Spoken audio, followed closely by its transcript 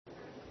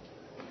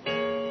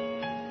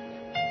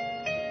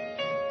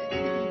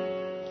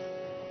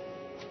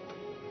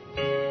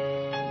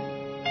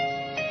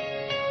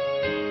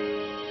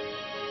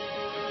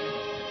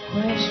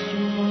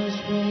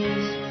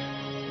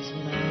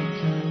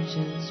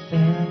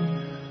fell.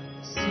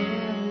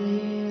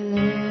 Silly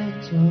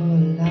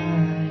little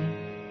lie.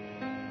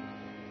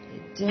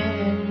 It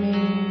didn't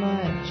mean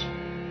much,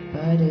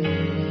 but it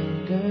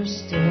lingers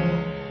still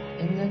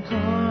in the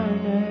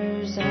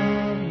corners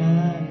of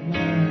my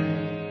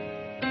mind.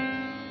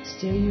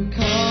 Still you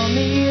call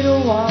me to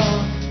walk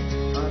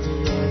on the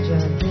edge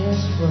of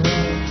this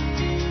world,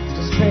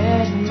 to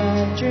spread my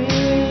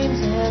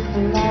dreams and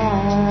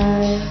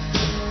fly.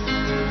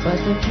 But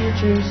the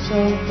future's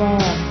so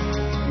far,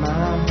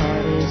 my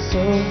heart is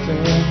so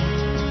clear,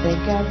 I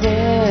think I'd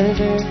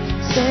rather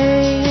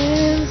stay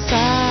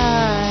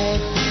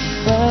inside.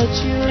 But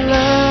you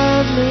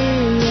love me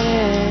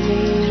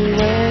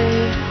anyway.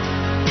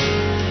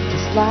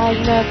 It's like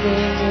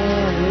nothing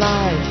in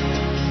life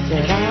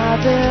that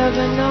I've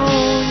ever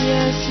known.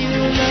 Yes, you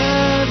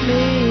love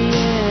me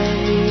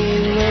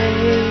anyway.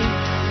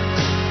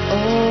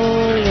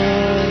 Oh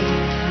Lord,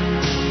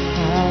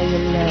 how you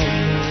love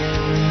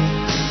me,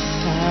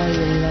 how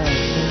you love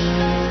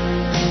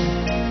me.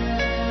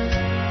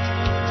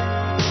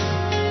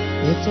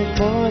 It took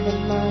more than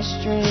my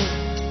strength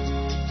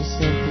to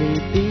simply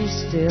be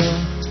still,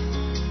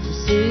 to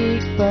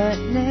seek but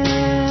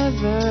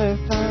never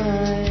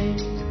find.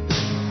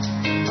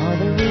 All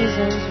the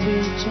reasons we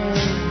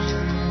change,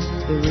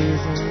 the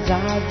reasons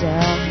I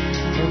doubt,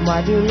 and why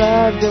do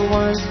loved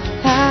ones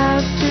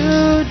have to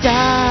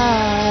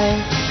die?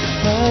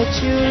 But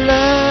you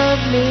love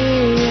me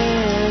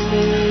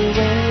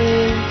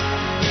anyway.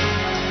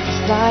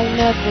 It's like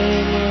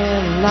nothing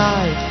in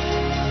life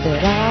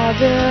that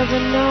I've ever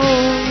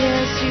known.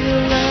 Yes, you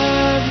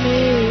love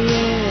me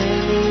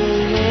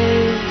anyway.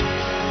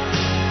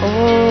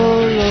 Oh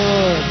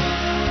Lord,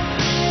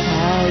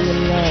 how you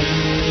love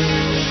me.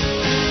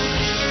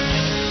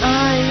 I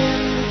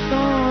am the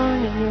thorn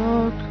in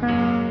your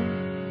crown,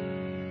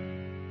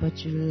 but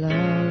you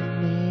love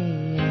me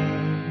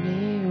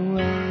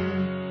anyway.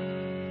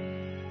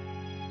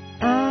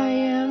 I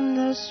am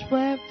the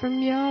sweat from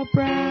your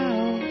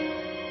brow,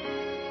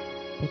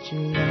 but you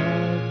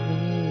love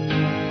me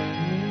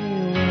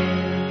anyway.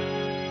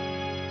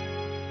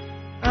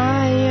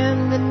 I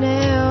am the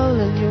nail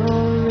in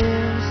your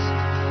wrist,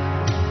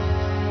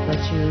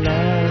 but you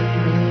love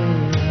me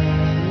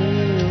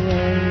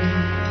anyway.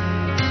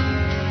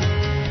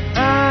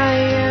 I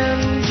am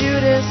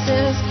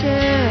Judas's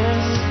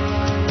kiss,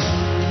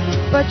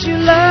 but you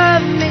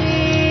love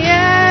me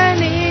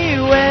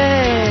anyway.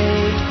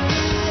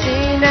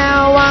 See,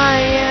 now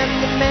I am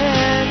the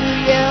man who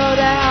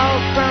yelled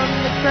out from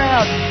the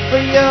crowd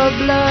for your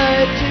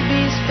blood to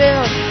be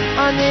spilled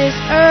on this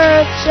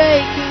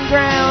earth-shaking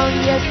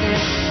ground. Yes, and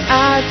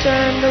I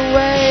turned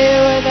away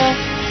with a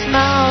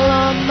smile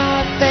on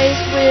my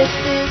face, with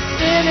this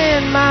sin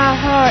in my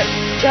heart,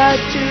 tried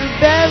to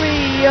bury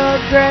your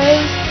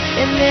grace.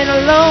 And then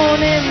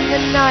alone in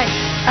the night,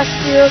 I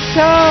still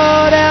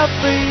called out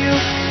for you,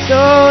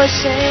 so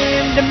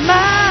ashamed of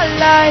my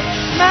life,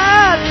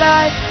 my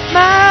life,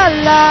 my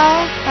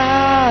life.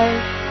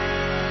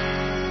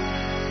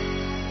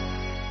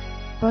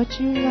 But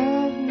you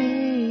love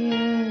me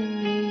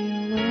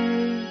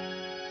anyway.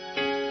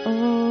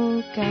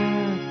 Oh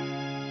God,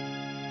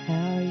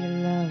 how you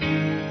love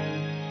me.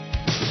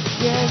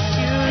 Yes,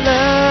 you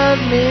love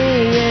me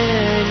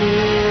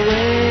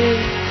anyway.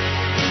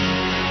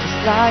 It's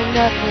like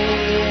nothing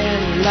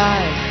in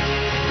life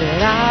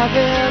that I've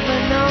ever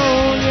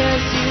known.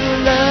 Yes, you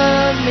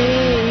love me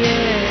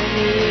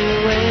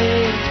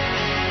anyway.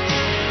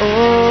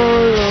 Oh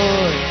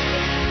Lord,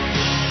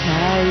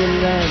 how you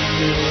love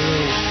me.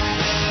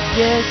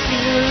 Yes,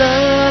 you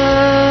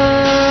love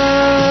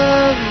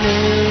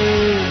me.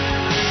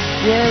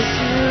 Yes,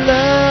 you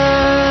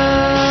love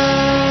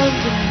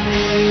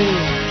me.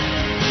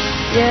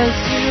 Yes,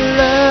 you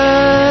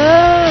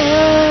love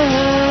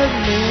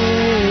me.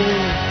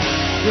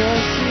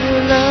 Yes, you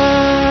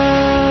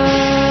love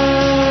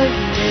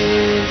me.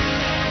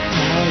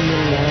 How you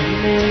love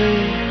me.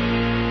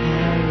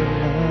 How you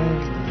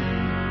love me.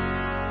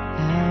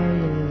 How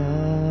you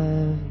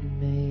love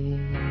me.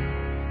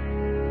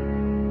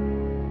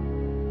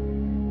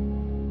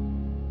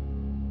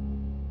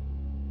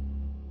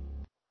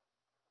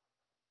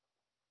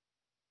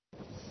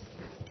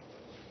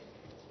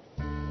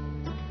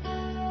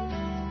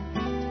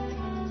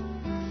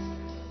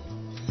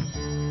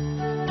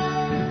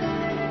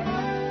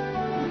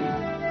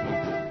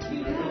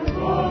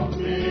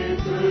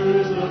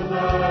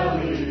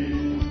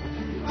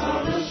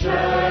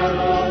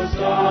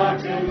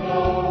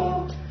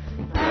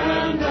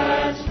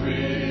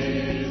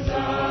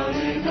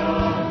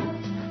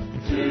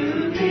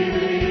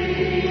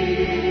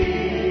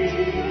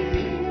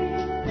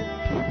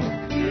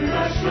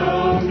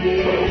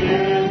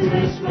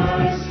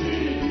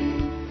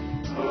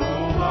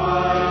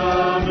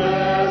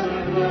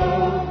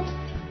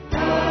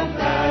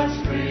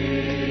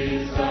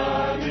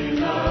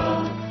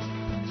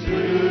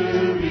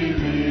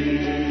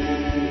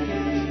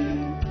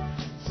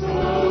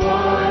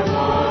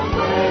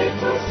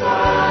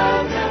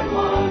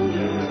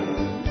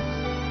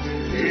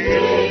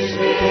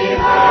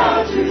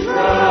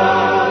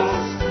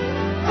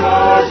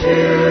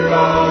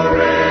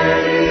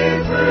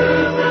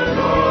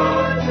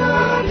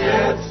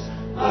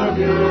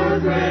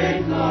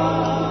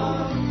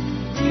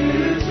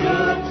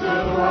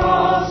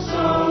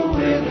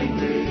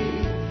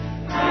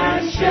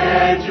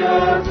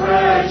 your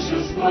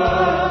precious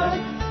blood,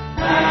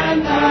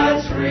 and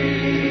that's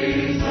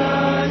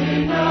reason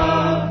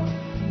enough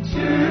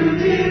to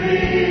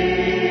believe.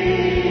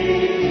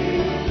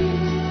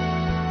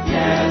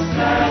 Yes,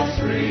 that's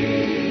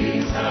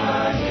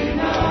reason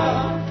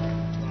enough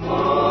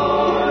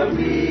for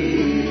me.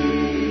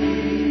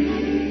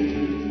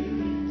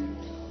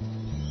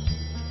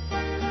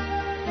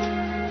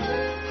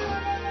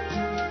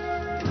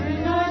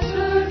 When I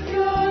took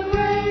your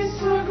grace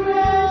for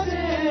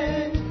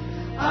granted,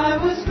 I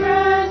was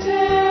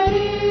granted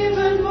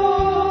even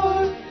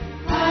more,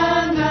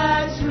 and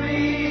that's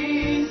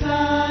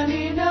reason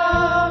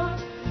enough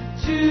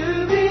to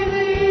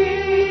believe.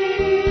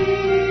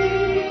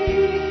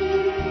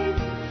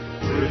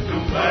 With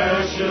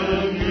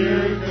compassion you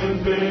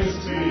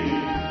convinced me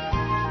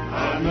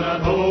I'm not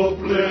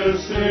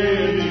hopeless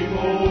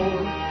anymore,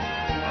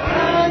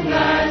 and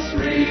that's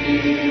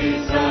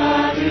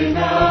reason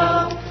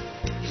enough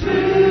to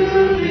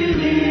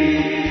believe.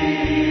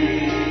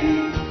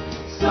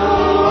 So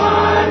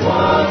I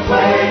won't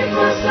wait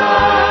for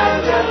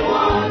signs and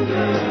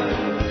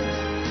wonders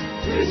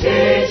to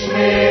teach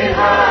me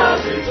how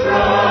to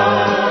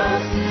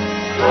trust,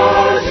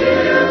 'cause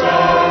you've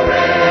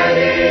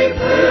already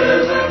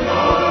proven,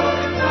 Lord,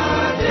 the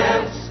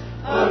depths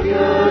of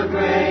your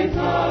great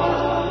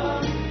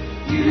love.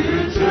 You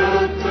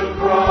took the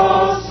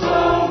cross so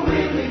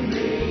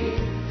willingly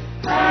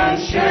and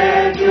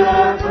shed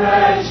your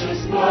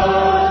precious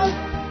blood,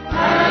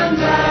 and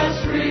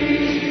that's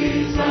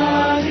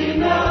reason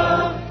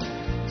enough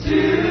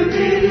to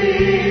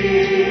believe.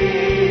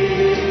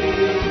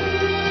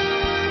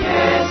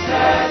 Yes,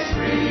 that's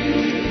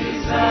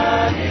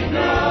reason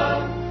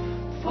enough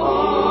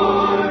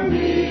for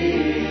me.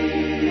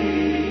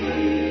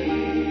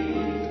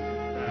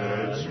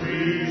 That's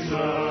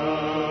reason.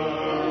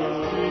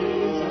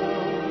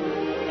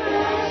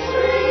 That's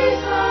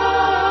reason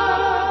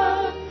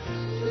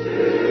to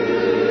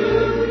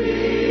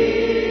believe.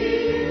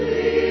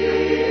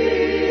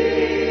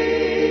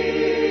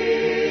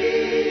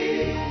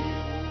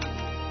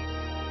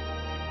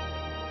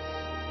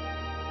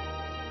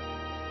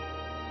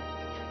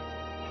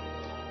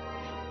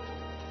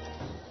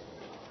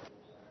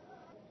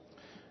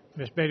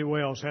 Miss Betty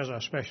Wells has a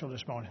special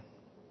this morning.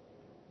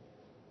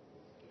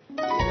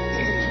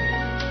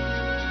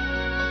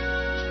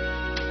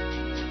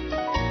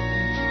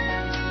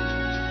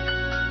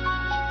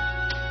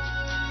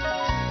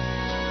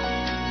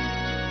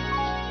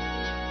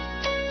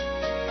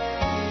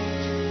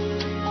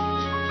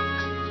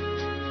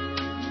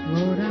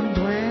 Lord, I'm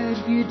glad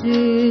you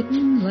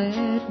didn't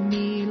let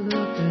me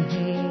look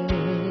ahead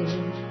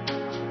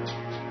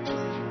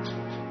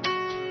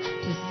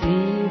to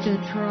see the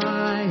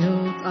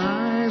trials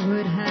I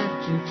would have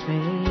to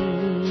face.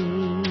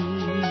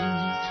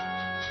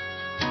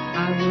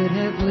 I would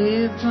have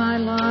lived my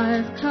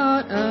life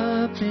caught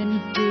up in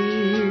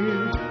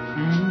fear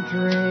and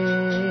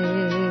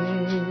dread,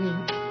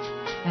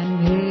 and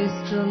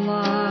missed a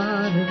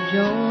lot of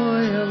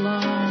joy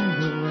along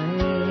the way.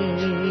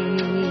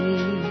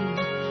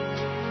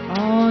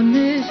 On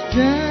this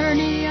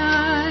journey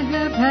I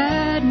have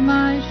had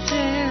my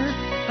share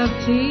of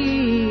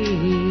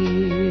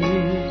tears,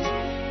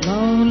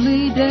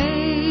 lonely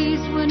days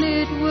when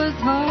it was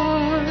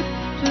hard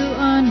to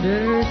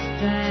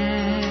understand.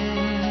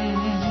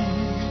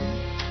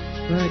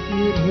 But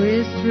you'd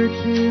whisper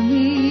to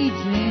me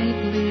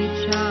gently,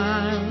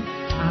 child,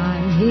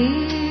 I'm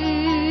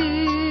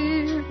here.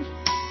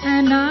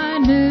 And I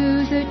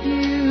knew that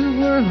you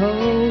were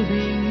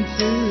holding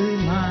to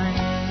my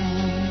hand.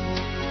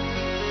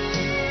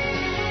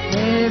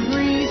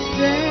 Every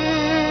step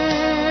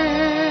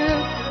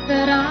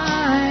that I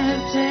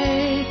have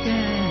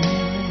taken,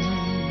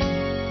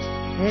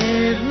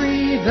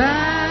 every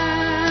valley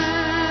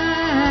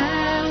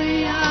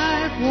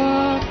I've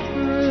walked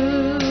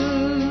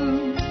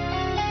through,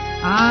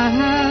 I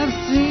have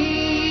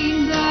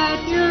seen that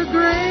your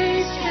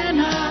grace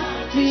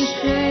cannot be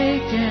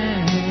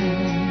shaken.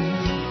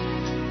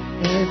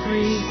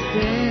 Every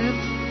step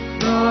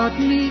brought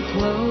me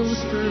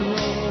closer,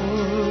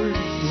 Lord,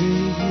 to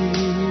you.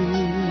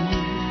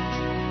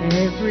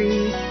 Every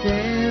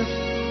step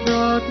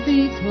brought me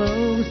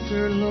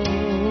closer,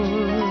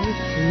 Lord,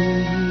 to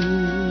you.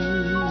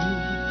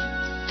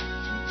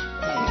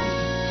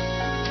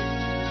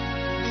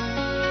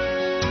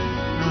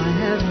 I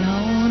have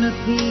known a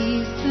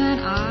peace that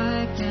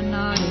I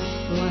cannot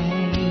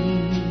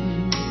explain,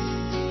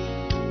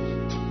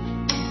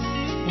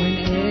 when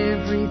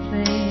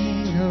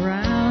everything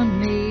around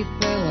me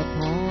fell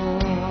apart.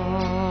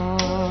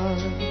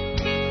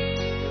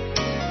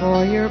 For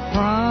your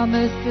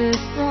promises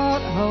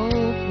brought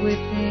hope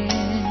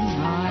within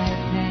my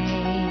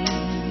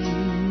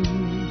pain,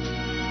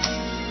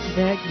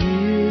 that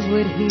you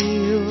would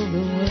heal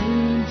the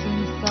wounds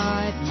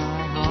inside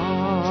my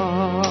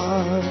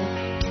heart.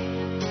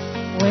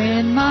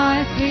 When my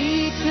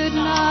feet could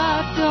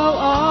not go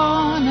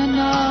on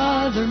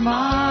another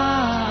mile,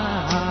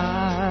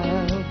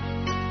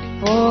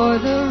 for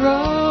the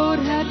road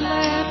had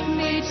left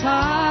me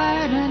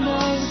tired and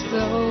oh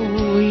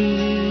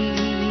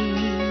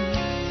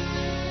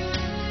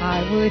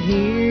would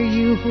hear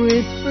you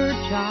whisper,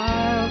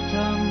 child,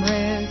 come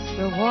rest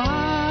a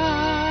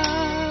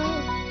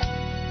while.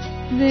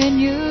 Then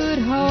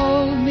you'd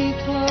hold me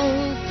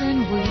close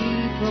and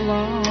weep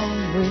along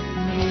with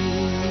me.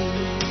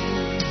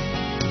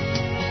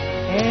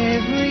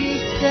 Every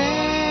step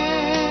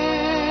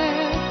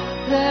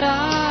that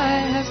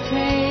I have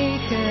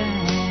taken,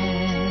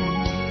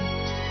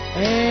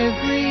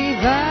 every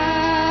valley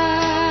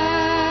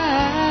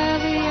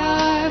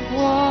I've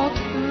walked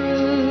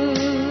through,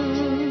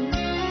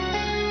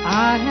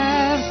 I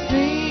have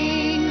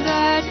seen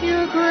that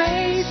your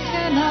grace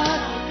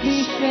cannot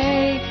be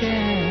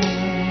shaken.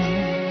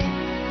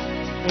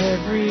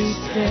 Every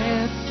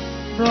step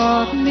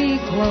brought me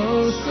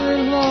closer,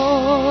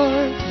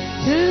 Lord,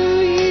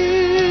 to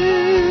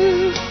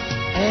you.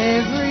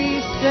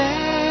 Every step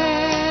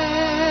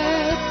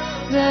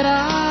that I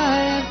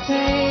have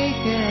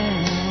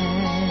taken,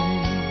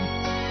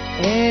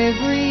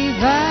 every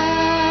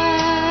valley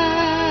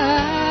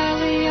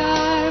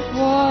I've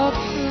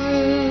walked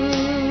through,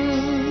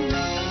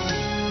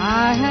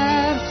 I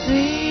have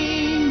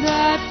seen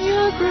that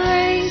your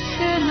grace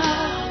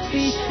cannot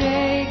be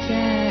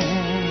shaken.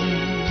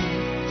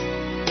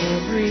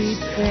 Every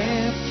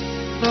step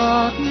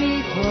brought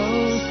me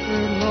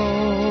closer,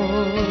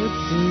 Lord,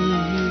 to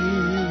you.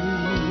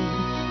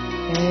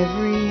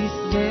 Every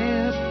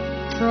step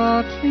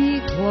brought me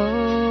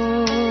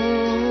closer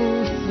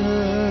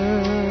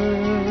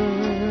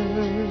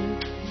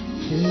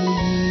to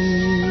you.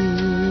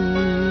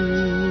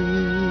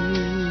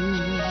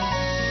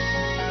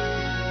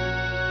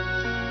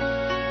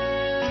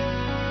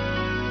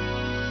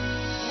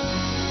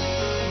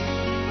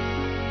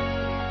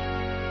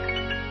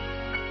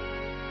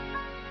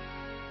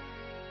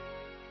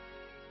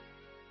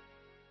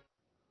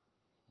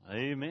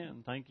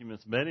 Amen. Thank you,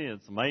 Miss Betty.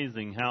 It's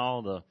amazing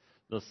how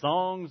the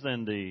songs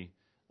and the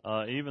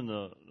even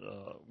the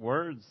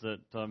words that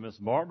Miss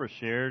Barbara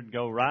shared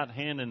go right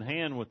hand in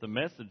hand with the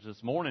message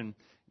this morning.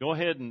 Go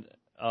ahead and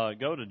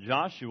go to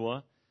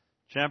Joshua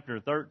chapter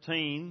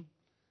 13,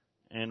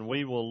 and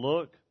we will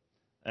look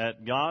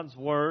at God's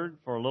Word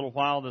for a little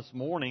while this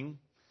morning.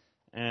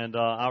 And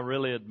I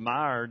really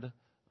admired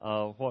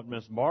what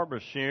Miss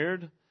Barbara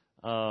shared.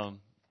 I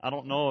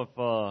don't know if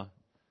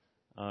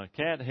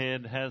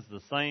Cathead has the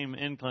same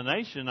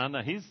inclination. I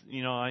know he's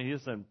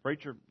a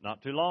preacher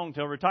not too long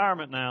till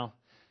retirement now,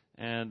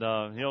 and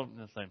he'll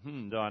say,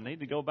 do I need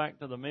to go back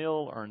to the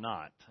mill or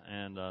not?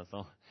 And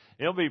so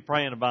he'll be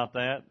praying about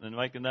that and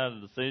making that a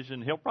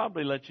decision. He'll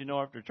probably let you know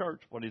after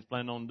church what he's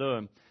planning on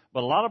doing.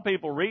 But a lot of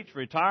people reach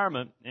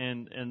retirement,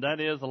 and that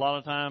is a lot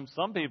of times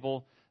some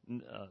people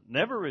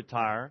never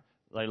retire.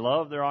 They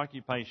love their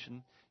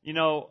occupation.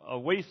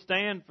 We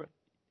stand for.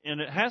 And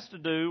it has to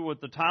do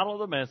with the title of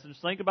the message.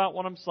 Think about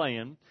what I'm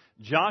saying.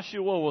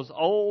 Joshua was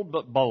old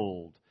but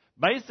bold.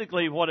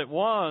 Basically what it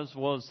was,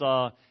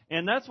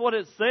 and that's what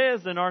it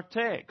says in our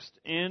text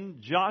in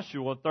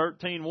Joshua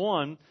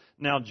 13:1.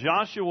 Now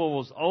Joshua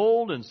was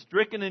old and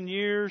stricken in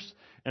years,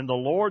 and the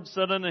Lord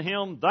said unto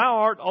him, Thou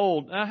art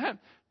old. Now,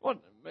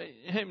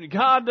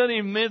 God doesn't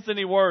even mince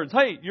any words.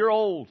 Hey, you're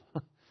old.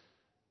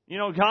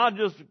 God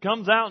just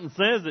comes out and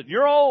says it.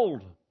 You're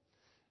old.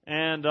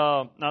 And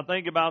now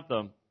think about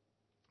the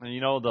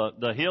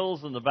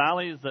hills and the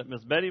valleys that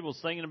Miss Betty was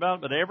singing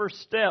about, but every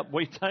step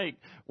we take,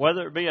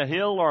 whether it be a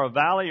hill or a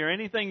valley or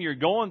anything you're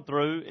going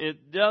through,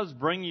 it does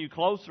bring you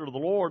closer to the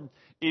Lord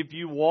if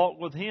you walk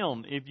with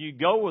Him, if you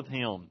go with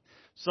Him.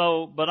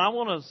 So, but I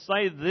want to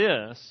say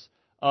this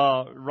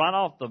right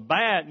off the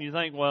bat, and you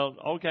think, well,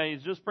 okay,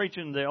 he's just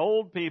preaching to the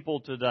old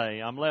people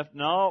today. I'm left,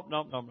 no,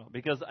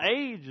 because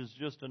age is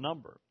just a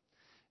number.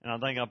 And I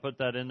think I put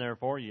that in there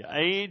for you.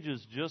 Age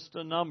is just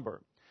a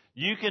number.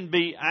 You can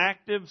be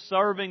active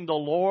serving the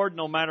Lord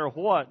no matter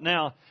what.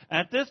 Now,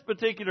 at this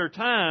particular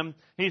time,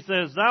 he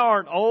says, Thou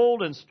art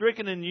old and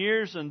stricken in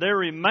years, and there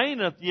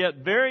remaineth yet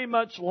very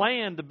much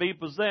land to be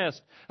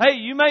possessed. Hey,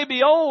 you may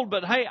be old,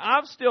 but hey,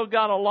 I've still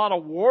got a lot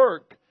of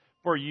work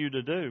for you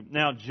to do.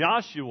 Now,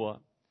 Joshua,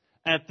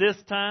 at this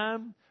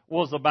time,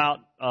 was about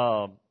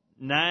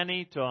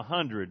 90 to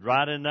 100,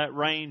 right in that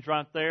range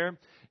right there.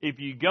 If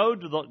you go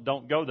to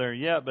don't go there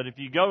yet, but if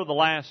you go to the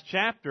last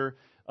chapter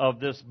of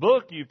this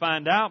book, you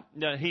find out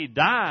that he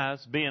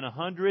dies being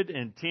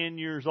 110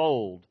 years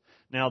old.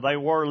 Now, they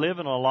were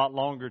living a lot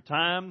longer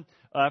time.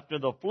 After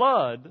the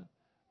flood,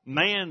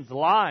 man's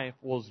life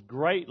was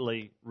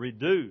greatly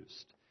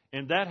reduced.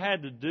 And that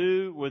had to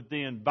do with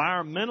the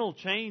environmental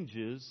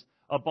changes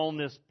upon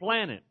this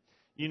planet.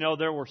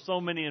 There were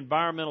so many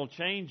environmental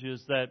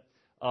changes that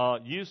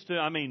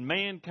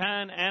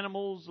mankind,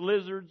 animals,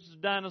 lizards,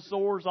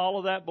 dinosaurs, all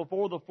of that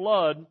before the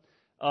flood,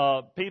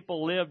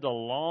 people lived a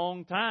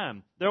long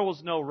time. There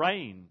was no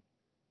rain.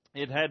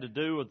 It had to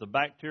do with the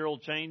bacterial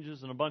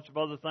changes and a bunch of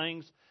other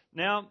things.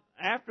 Now,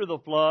 after the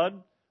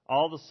flood,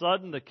 all of a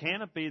sudden the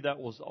canopy that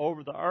was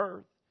over the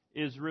earth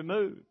is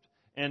removed.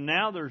 And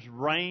now there's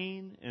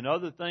rain and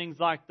other things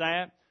like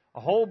that. A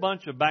whole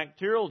bunch of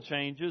bacterial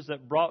changes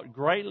that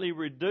greatly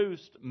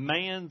reduced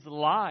man's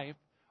life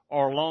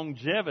or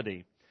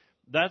longevity.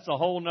 that's a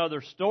whole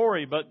nother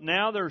story. But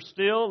now they're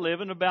still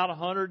living about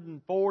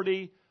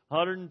 140,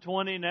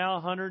 120, now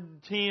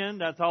 110.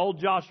 That's how old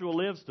Joshua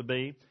lives to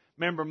be.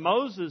 Remember,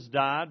 Moses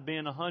died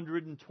being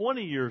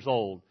 120 years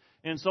old.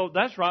 And so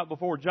that's right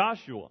before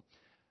Joshua.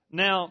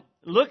 Now,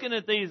 looking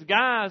at these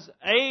guys,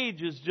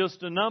 age is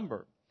just a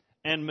number,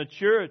 and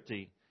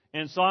maturity.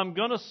 And so I'm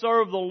going to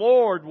serve the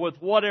Lord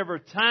with whatever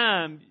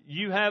time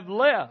you have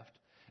left.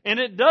 And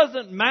it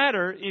doesn't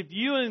matter if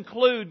you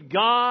include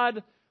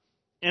God,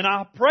 and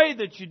I pray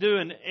that you do,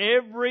 in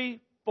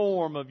every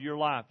form of your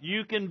life.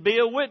 You can be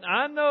a witness.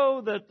 I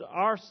know that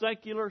our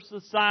secular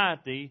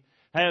society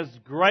has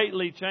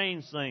greatly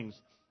changed things.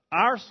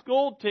 Our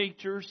school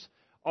teachers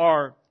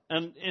are,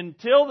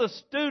 until the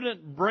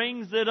student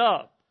brings it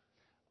up,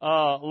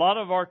 a lot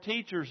of our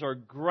teachers are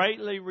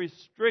greatly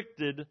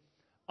restricted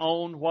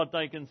on what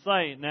they can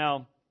say.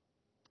 Now,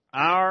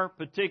 our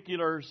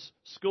particular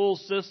school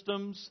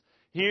systems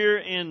here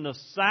in the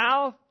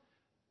South,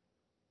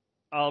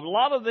 a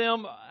lot of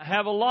them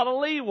have a lot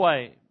of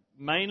leeway,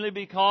 mainly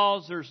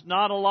because there's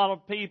not a lot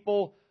of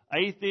people,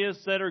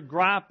 atheists, that are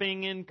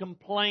griping and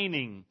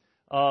complaining.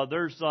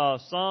 There's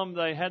some,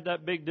 they had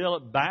that big deal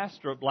at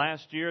Bastrop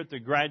last year at the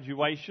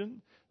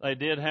graduation. They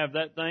did have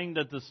that thing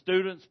that the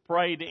students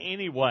prayed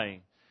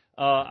anyway.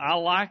 I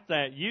like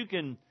that. You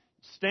can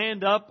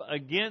stand up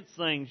against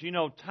things. You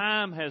know,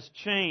 time has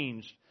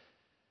changed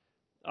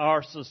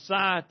our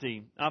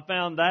society. I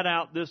found that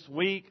out this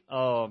week.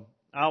 I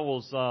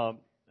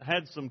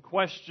had some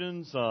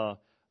questions.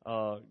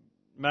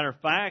 Matter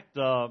of fact,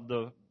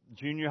 the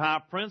junior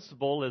high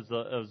principal is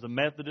a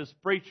Methodist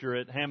preacher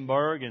at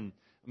Hamburg, and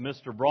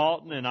Mr.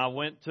 Broughton, and I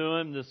went to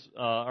him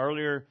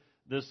earlier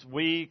this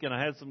week, and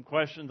I had some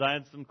questions. I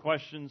had some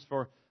questions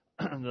for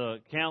the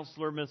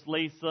counselor, Miss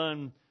Lisa,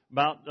 and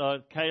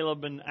about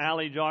Caleb and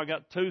Allie Jo. I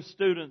got 2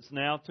 students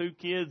now, 2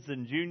 kids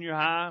in junior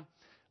high.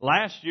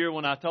 Last year,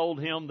 when I told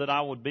him that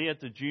I would be at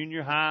the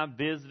junior high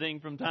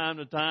visiting from time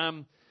to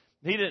time,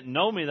 he didn't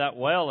know me that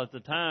well at the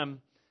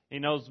time. He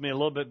knows me a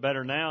little bit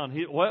better now.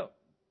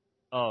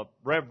 And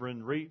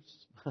Reverend Reeves,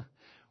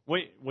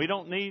 we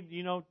don't need,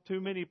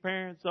 too many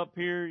parents up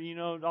here,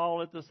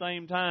 all at the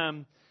same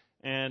time.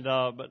 And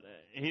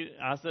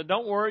I said,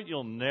 don't worry,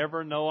 you'll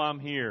never know I'm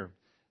here.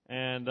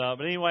 And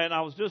but anyway, and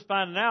I was just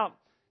finding out,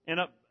 and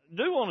I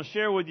do want to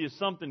share with you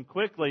something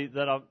quickly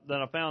that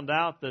I found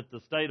out, that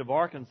the state of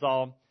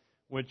Arkansas,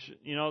 which,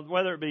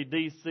 whether it be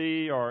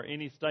D.C. or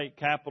any state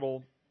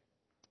capital,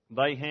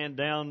 they hand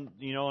down,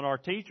 and our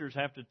teachers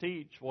have to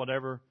teach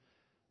whatever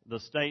the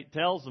state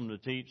tells them to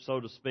teach, so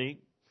to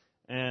speak.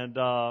 And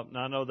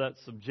I know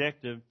that's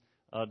subjective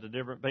to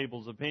different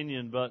people's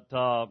opinion. But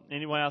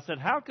anyway, I said,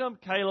 how come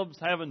Caleb's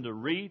having to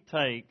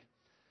retake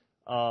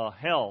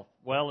health?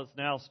 Well, it's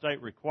now a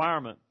state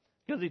requirement.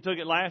 Because he took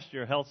it last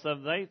year, Health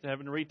 7th and 8th,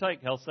 having to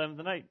retake Health 7th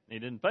and 8th. He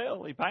didn't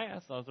fail, he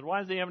passed. I said,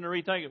 why is he having to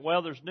retake it?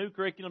 Well, there's new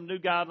curriculum, new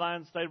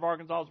guidelines. The state of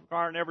Arkansas is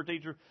requiring every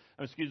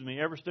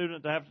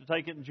student to have to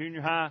take it in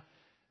junior high.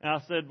 And I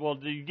said, well,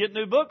 do you get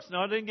new books? No,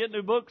 I didn't get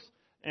new books.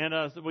 And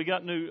I said, we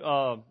got new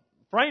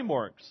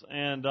frameworks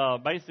and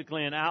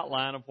basically an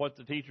outline of what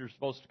the teacher is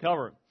supposed to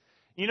cover.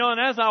 And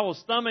as I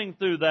was thumbing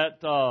through that,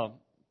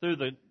 through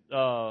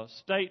the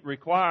state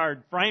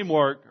required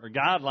framework or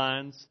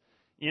guidelines,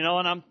 and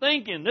I'm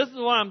thinking, this is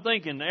what I'm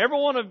thinking.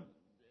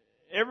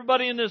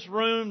 Everybody in this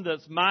room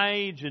that's my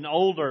age and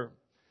older,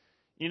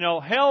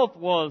 health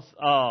was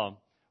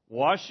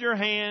wash your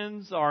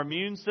hands. Our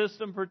immune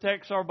system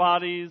protects our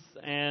bodies,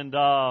 and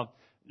the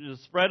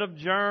spread of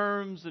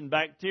germs and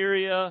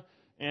bacteria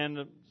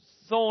and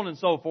so on and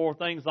so forth,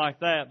 things like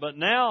that. But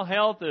now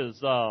health is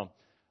about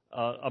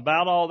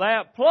all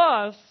that,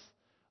 plus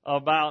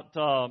about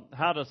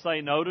how to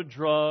say no to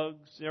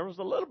drugs. There was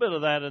a little bit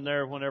of that in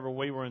there whenever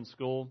we were in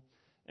school.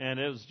 And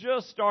it was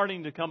just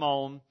starting to come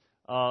on.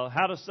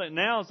 How to say,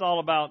 now it's all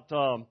about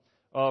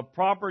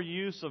proper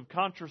use of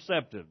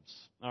contraceptives,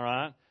 all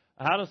right?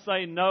 How to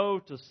say no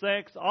to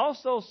sex.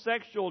 Also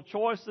sexual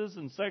choices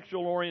and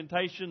sexual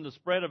orientation, the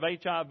spread of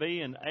HIV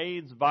and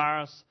AIDS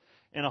virus,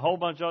 and a whole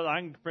bunch of other.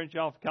 I can print you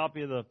off a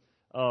copy of the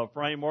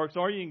frameworks,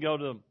 or you can go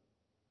to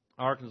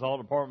Arkansas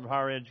Department of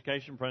Higher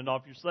Education, print it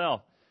off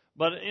yourself.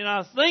 But I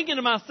was thinking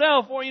to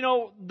myself,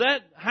 well,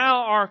 that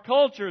how our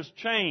culture has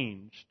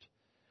changed.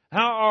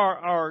 How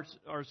our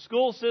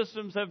school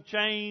systems have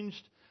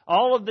changed.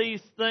 All of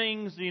these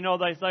things,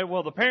 they say,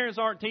 well, the parents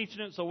aren't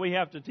teaching it, so we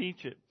have to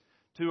teach it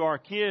to our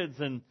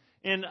kids. And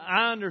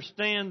I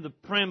understand the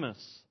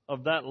premise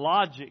of that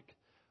logic.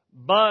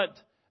 But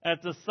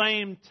at the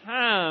same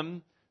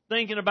time,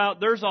 thinking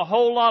about there's a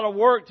whole lot of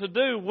work to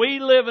do. We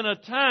live in a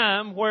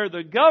time where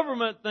the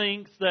government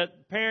thinks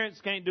that parents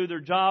can't do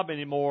their job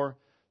anymore,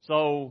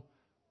 so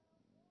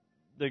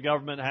the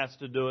government has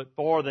to do it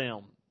for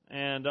them.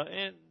 And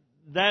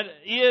that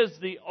is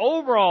the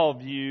overall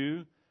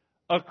view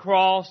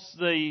across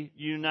the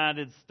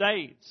United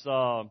States.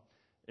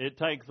 It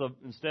takes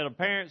instead of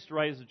parents to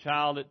raise a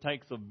child, it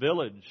takes a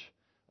village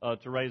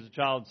to raise a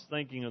child. It's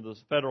thinking of the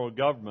federal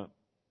government.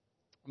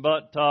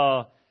 But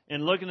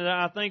and looking at that,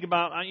 I think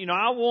about,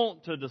 I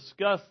want to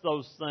discuss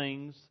those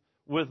things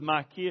with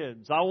my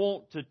kids. I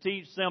want to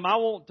teach them. I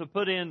want to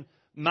put in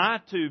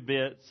my 2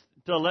 bits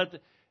to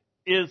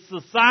is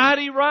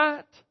society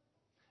right?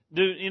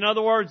 In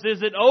other words,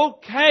 is it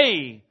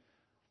okay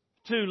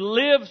to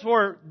live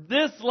where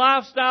this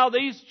lifestyle,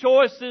 these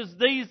choices,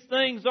 these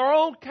things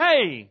are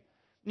okay?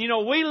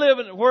 We live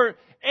in where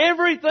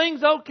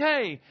everything's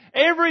okay.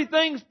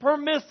 Everything's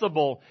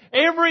permissible.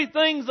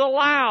 Everything's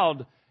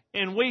allowed.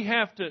 And we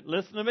have to,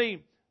 listen to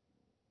me,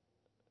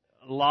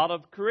 a lot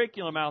of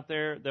curriculum out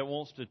there that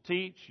wants to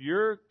teach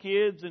your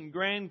kids and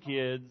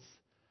grandkids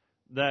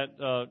that,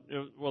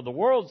 the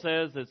world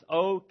says it's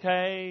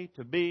okay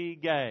to be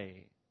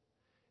gay.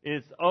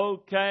 It's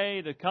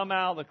okay to come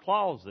out of the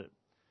closet.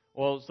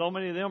 Well, so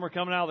many of them are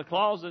coming out of the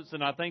closets,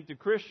 and I think the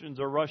Christians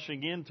are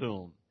rushing into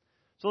them.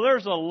 So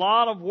there's a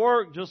lot of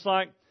work, just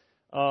like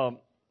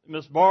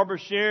Miss Barbara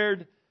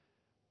shared.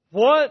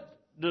 What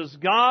does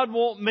God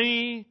want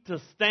me to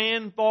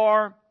stand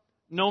for,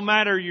 no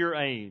matter your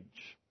age?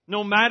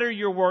 No matter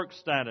your work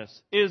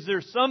status? Is there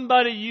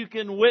somebody you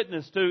can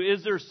witness to?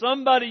 Is there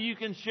somebody you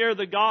can share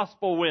the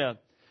gospel with?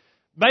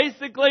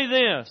 Basically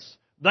this.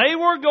 They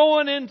were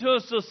going into a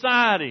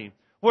society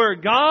where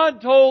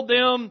God told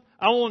them,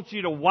 I want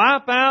you to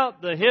wipe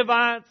out the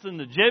Hivites and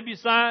the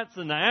Jebusites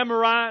and the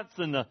Amorites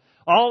and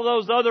all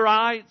those other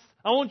ites.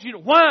 I want you to...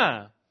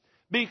 Why?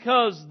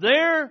 Because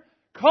their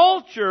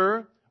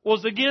culture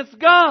was against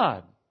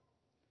God.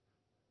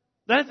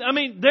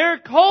 Their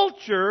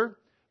culture...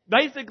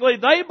 Basically,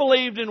 they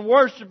believed in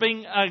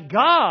worshiping a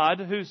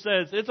God who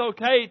says it's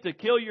okay to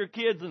kill your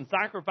kids and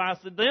sacrifice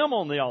them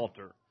on the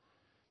altar.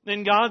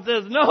 Then God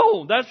says,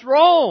 no, that's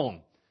wrong.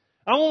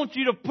 I want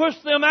you to push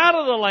them out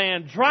of the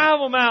land,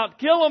 drive them out,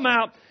 kill them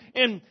out.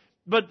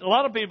 But a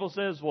lot of people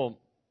says, well,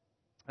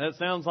 that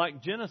sounds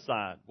like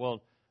genocide.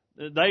 Well,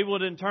 they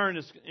would in turn,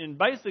 and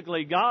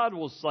basically God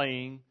was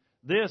saying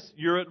this,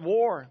 you're at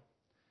war.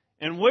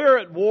 And we're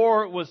at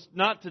war was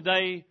not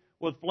today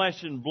with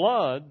flesh and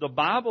blood. The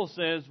Bible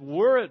says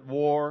we're at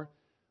war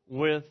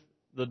with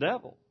the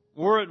devil.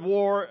 We're at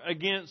war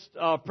against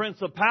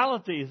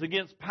principalities,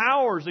 against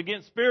powers,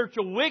 against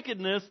spiritual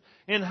wickedness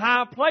in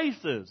high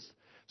places.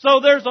 So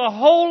there's a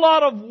whole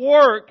lot of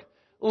work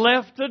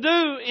left to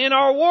do in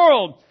our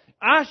world.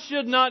 I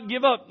should not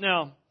give up.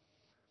 Now,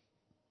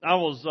 I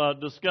was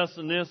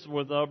discussing this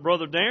with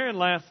Brother Darren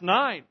last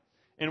night,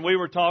 and we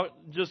were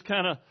just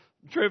kind of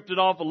drifted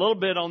off a little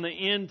bit on the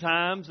end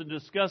times and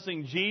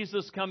discussing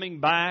Jesus coming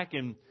back.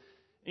 And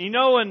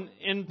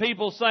and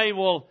people say,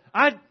 well,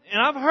 I've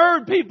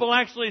heard people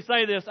actually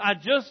say this, I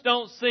just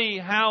don't see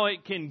how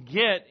it can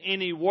get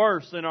any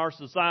worse in our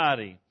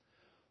society.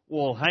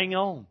 Well, hang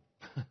on.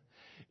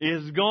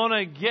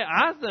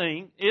 I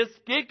think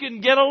it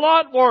can get a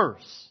lot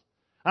worse.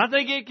 I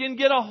think it can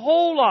get a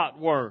whole lot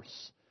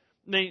worse.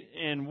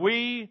 And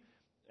we,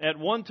 at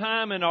one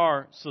time in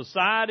our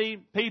society,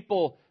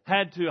 people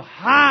had to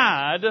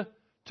hide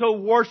to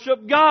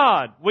worship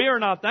God. We are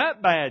not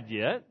that bad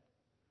yet.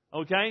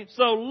 Okay?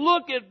 So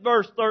look at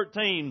verse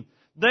 13.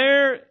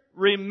 There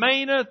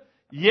remaineth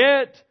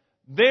yet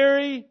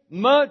very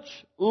much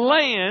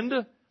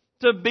land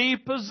to be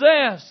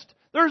possessed.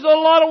 There's a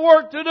lot of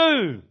work to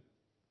do.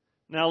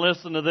 Now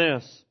listen to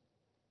this.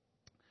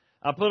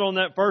 I put on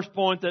that first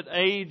point that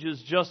age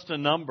is just a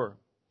number.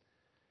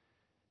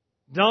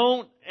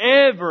 Don't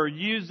ever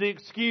use the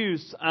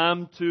excuse,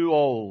 I'm too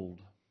old.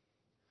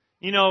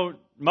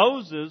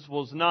 Moses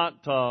was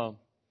not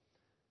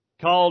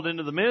called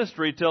into the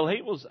ministry till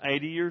he was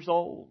 80 years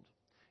old.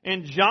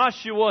 And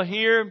Joshua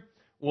here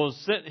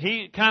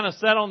he kind of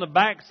sat on the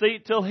back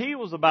seat till he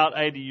was about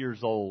 80 years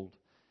old.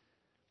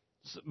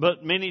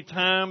 But many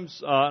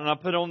times, and I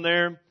put on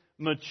there,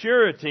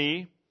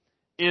 maturity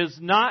is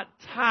not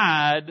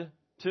tied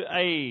to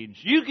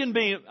age.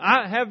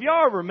 Have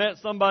y'all ever met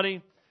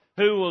somebody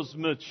who was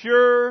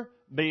mature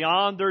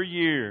beyond their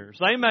years?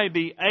 They may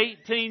be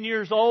 18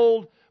 years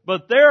old,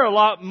 but they're a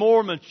lot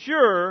more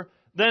mature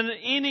than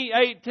any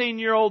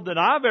 18-year-old that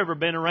I've ever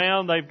been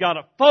around. They've got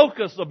a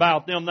focus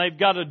about them. They've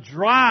got a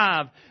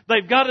drive.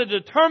 They've got a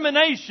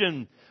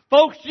determination.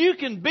 Folks, you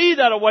can be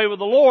that way with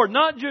the Lord,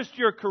 not just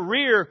your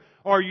career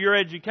or your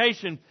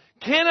education.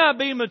 Can I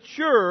be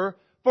mature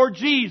for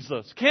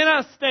Jesus? Can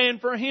I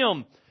stand for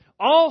Him?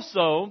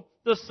 Also,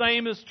 the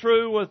same is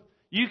true with,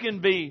 you can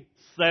be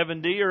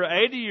 70 or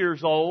 80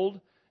 years old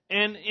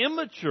and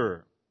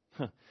immature.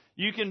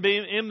 You can be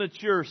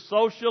immature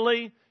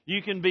socially.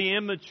 You can be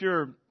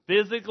immature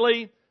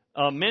physically,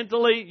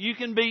 mentally. You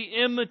can be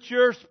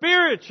immature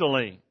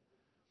spiritually.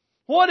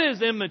 What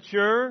is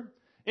immature?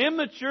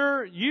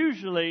 Immature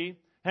usually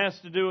has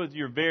to do with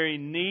you're very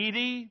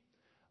needy,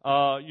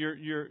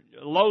 your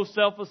low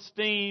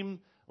self-esteem,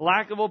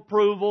 lack of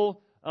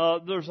approval.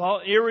 There's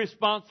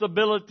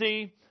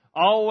irresponsibility,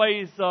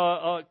 always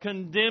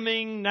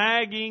condemning,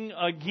 nagging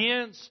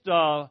against.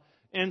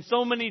 And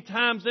so many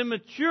times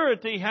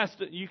immaturity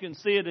you can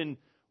see it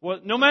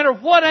no matter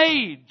what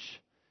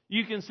age,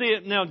 you can see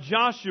it. Now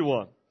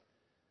Joshua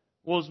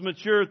was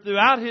mature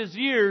throughout his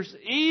years,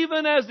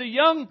 even as a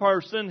young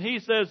person, he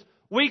says,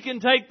 we can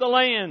take the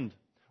land.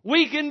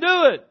 We can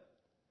do it.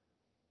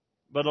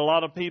 But a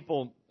lot of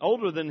people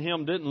older than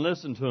him didn't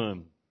listen to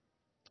him.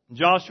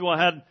 Joshua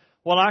had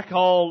what I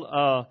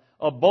call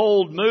a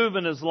bold move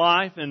in his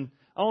life, and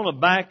I want to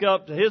back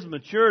up to his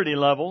maturity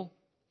level.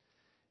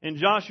 In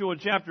Joshua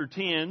chapter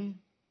 10,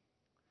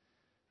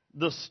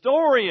 the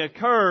story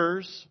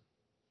occurs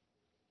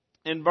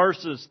in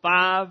verses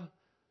 5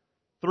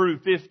 through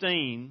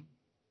 15.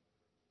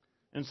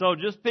 And so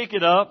just pick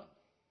it up.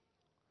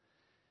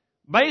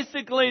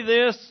 Basically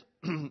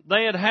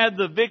they had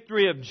the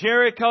victory of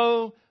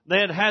Jericho.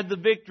 They had the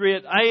victory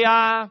at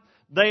Ai.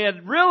 They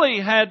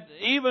had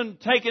even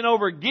taken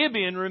over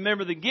Gibeon.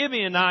 Remember, the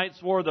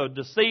Gibeonites were the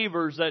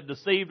deceivers that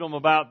deceived them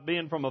about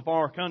being from a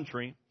far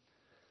country.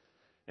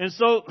 And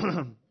so,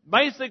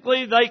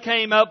 basically, they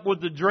came up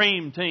with the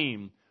dream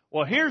team.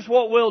 Well, here's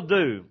what we'll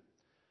do.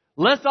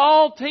 Let's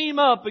all team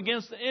up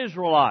against the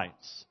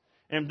Israelites.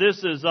 And this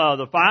is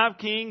the 5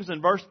 kings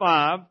in verse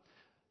 5.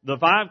 The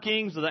 5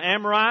 kings of the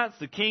Amorites,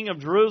 the king of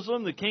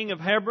Jerusalem, the king of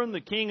Hebron, the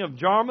king of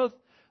Jarmuth,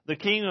 the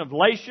king of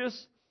Lachish,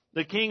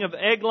 the king of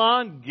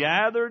Eglon,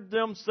 gathered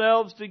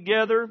themselves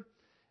together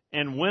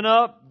and went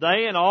up,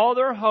 they and all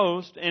their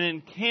host, and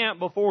encamped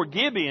before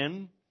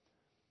Gibeon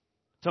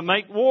to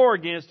make war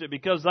against it,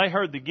 because they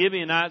heard the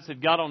Gibeonites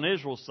had got on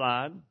Israel's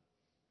side.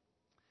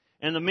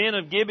 And the men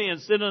of Gibeon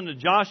said unto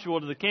Joshua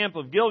to the camp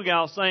of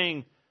Gilgal,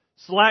 saying,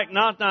 slack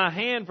not thy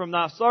hand from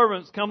thy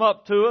servants, come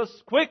up to us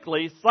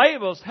quickly,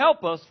 save us,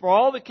 help us, for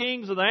all the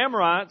kings of the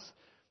Amorites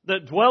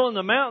that dwell in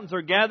the mountains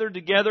are gathered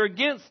together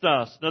against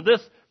us. Now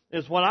this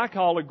is what I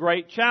call a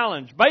great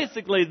challenge.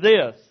 Basically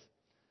this.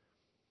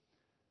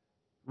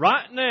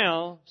 Right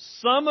now,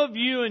 some of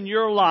you in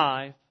your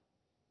life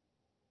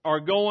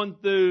are going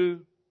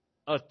through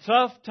a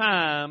tough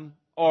time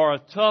or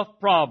a tough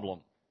problem.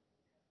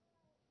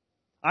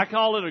 I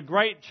call it a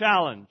great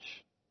challenge.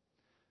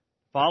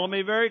 Follow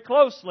me very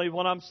closely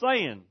what I'm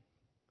saying.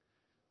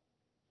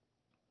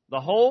 The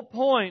whole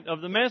point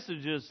of the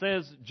message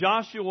says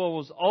Joshua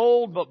was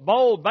old but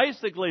bold.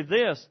 Basically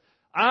this,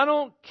 I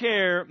don't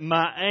care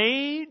my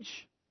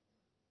age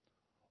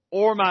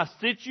or my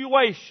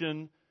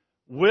situation,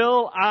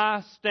 will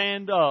I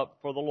stand up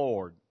for the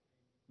Lord?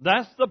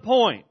 That's the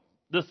point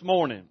this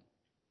morning.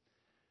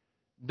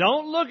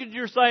 Don't look at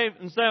yourself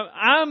and say,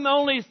 I'm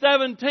only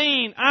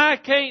 17, I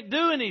can't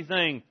do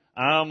anything.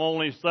 I'm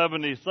only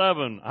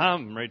 77,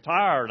 I'm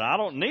retired, I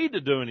don't need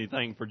to do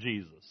anything for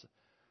Jesus.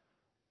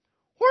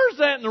 Where's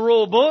that in the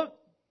rule book?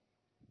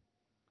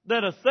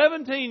 That a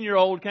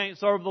 17-year-old can't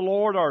serve the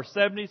Lord or a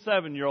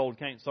 77-year-old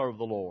can't serve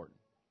the Lord.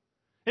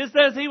 It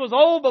says he was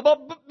old,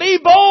 but be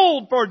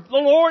bold for the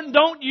Lord and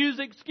don't use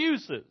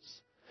excuses.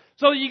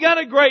 So you got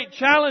a great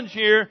challenge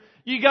here.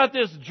 You got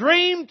this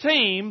dream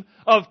team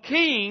of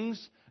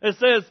kings that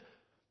says,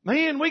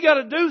 man, we got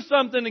to do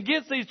something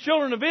against these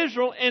children of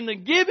Israel. And the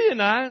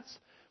Gibeonites,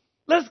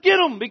 let's get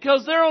them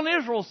because they're on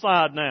Israel's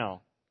side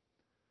now.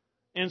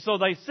 And so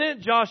they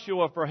sent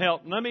Joshua for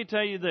help. And let me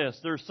tell you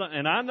this,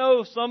 and I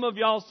know some of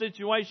y'all's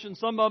situations,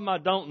 some of them I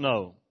don't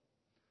know.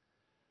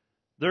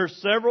 There's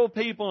several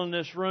people in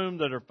this room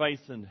that are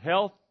facing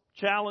health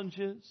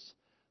challenges,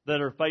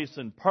 that are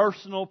facing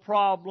personal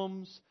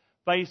problems,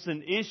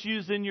 facing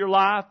issues in your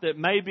life that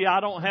maybe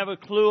I don't have a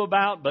clue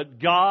about, but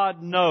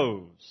God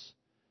knows.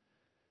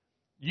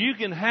 You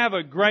can have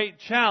a great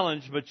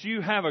challenge, but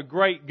you have a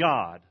great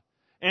God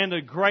and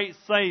a great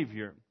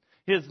Savior.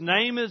 His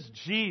name is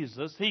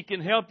Jesus. He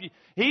can help you.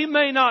 He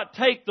may not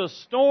take the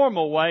storm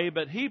away,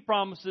 but He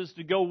promises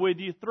to go with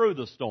you through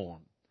the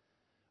storm.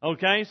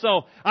 Okay,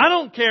 so I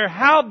don't care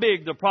how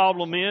big the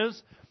problem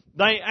is.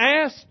 They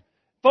asked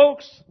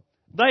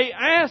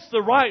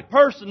the right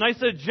person. They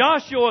said,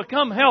 Joshua,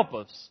 come help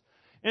us.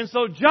 And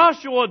so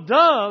Joshua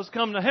does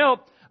come to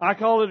help. I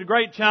call it a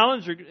great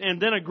challenge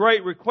and then a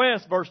great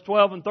request, verse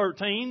 12 and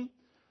 13.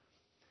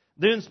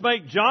 Then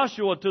spake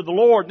Joshua to the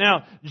Lord.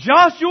 Now,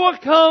 Joshua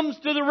comes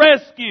to the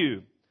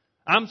rescue.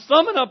 I'm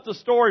summing up the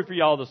story for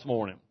y'all this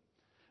morning.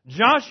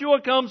 Joshua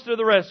comes to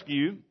the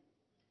rescue.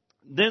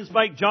 Then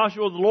spake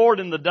Joshua to the Lord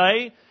in the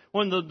day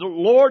when the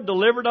Lord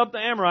delivered up the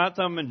Amorites,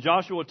 I'm in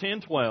Joshua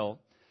 10:12,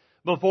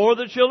 before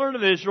the children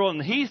of Israel.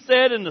 And He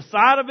said in the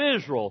sight of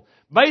Israel,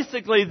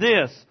 basically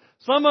this,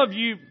 some of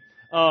you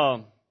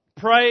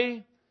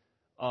pray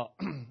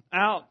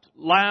out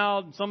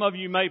loud. Some of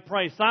you may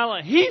pray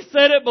silent. He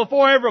said it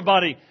before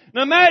everybody.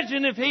 Now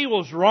imagine if he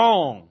was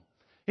wrong.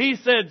 He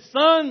said,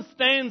 sun,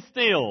 stand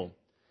still.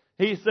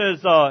 He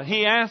says,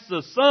 he asked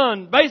the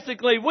sun,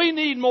 basically, we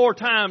need more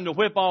time to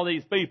whip all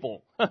these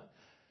people.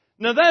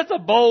 Now that's a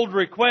bold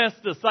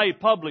request to say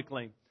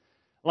publicly.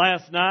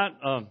 Last night,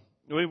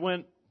 we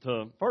went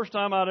to, first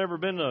time I'd ever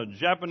been to a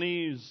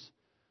Japanese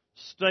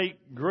steak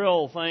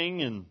grill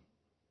thing,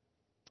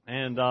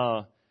 and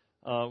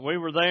we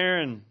were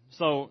there, and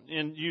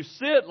you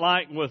sit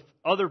like with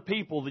other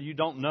people that you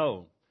don't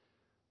know.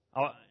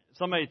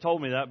 Somebody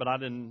told me that, but I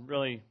didn't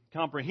really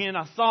comprehend.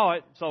 I saw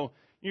it, so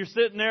you're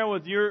sitting there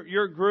with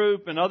your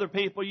group and other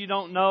people you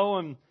don't know,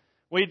 and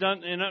we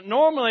done, and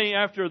normally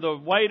after the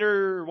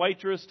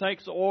waitress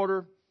takes the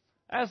order,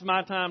 that's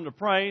my time to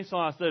pray. So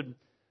I said,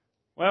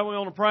 well, we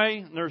want to pray.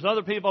 And there's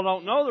other people I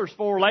don't know. There's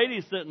 4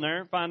 ladies sitting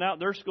there. Find out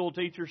they're school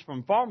teachers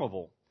from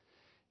Farmerville.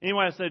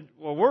 Anyway, I said,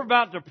 well, we're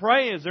about to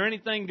pray. Is there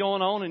anything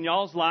going on in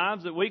y'all's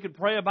lives that we could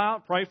pray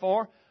about, pray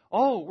for?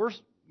 Oh, we're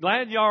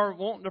glad y'all are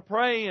wanting to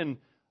pray. And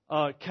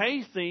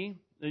Casey,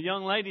 the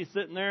young lady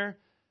sitting there,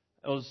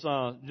 was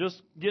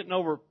just getting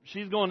over.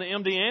 She's going to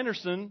MD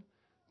Anderson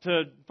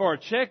for a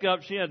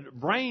checkup. She had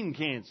brain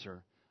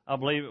cancer, I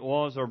believe it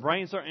was, or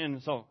brain surgery.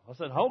 And so I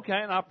said, okay.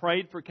 And I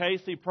prayed for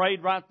Casey.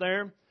 Prayed right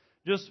there.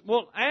 Just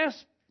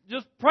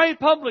pray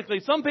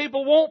publicly. Some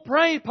people won't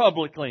pray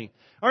publicly.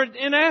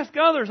 And ask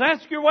others.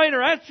 Ask your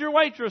waiter. Ask your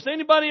waitress.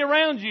 Anybody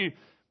around you.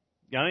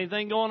 Got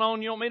anything going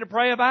on you want me to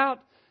pray about?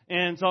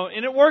 And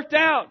it worked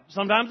out.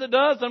 Sometimes it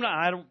does.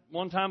 I had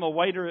one time a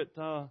waiter at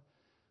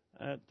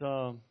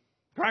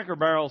Cracker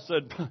Barrel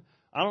said,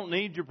 I don't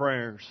need your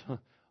prayers.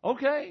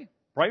 Okay.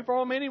 Pray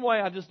for him anyway.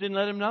 I just didn't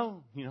let him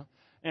know,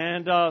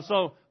 And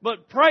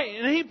but pray.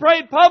 And he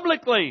prayed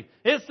publicly.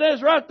 It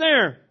says right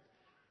there.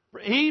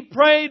 He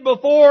prayed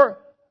before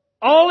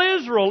all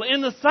Israel,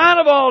 in the sight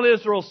of all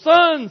Israel.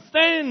 Sun,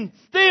 stand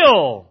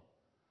still.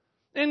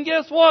 And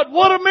guess what?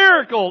 What a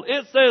miracle.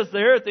 It says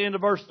there at the end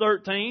of verse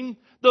 13,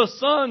 the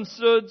sun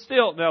stood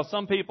still. Now,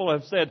 some people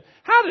have said,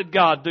 how did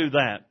God do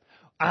that?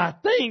 I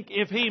think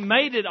if He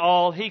made it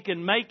all, He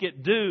can make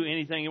it do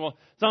anything He wants.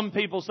 Some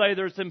people say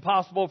it's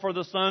impossible for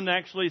the sun to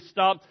actually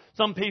stop.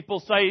 Some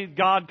people say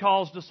God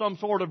caused some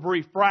sort of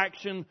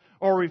refraction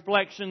or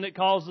reflection that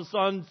caused the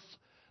sun's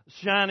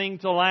shining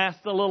to last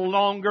a little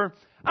longer.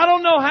 I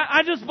don't know how.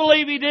 I just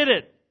believe He did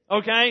it.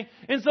 Okay?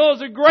 And so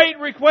it's a great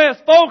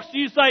request. Folks,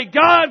 you say,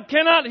 God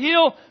cannot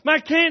heal my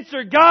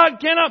cancer. God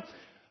cannot.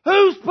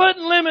 Who's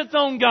putting limits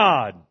on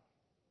God?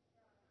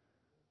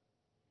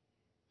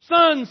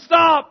 Sun,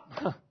 stop.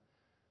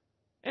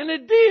 And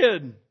it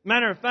did.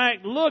 Matter of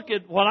fact, look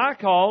at what I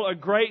call a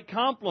great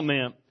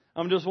compliment.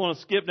 I just want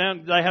to skip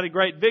down. They had a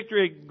great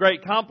victory, a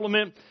great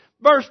compliment.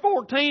 Verse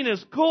 14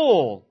 is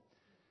cool.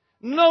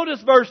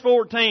 Notice verse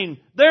 14.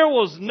 There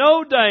was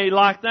no day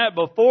like that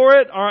before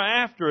it or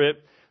after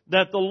it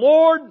that the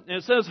Lord,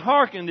 it says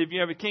hearkened, if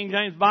you have a King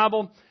James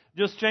Bible,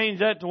 just change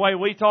that to the way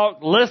we talk,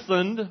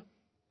 listened,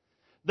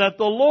 that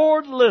the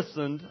Lord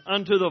listened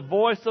unto the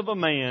voice of a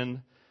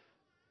man,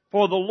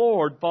 for the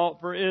Lord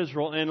fought for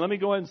Israel. And let me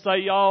go ahead and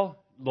say, y'all,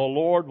 the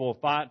Lord will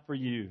fight for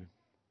you.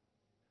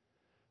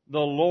 The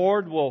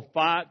Lord will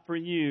fight for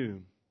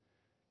you.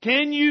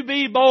 Can you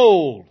be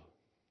bold?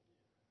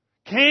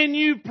 Can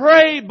you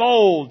pray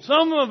bold?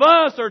 Some of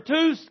us are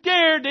too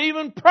scared to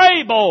even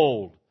pray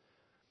bold.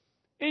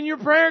 In your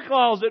prayer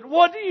closet,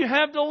 what do you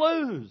have to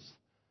lose?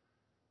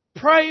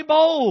 Pray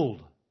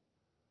bold.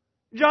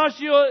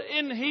 Joshua,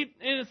 and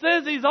it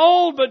says he's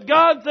old, but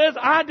God says,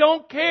 I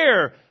don't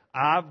care.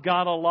 I've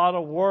got a lot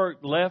of work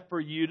left for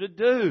you to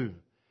do.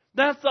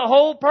 That's the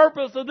whole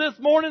purpose of this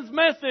morning's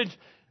message.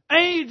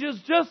 Age is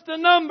just a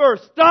number.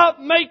 Stop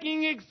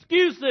making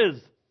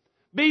excuses.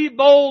 Be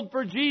bold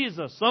for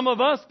Jesus. Some of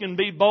us can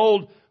be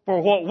bold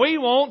for what we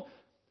want.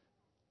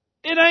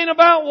 It ain't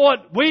about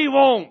what we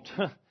want.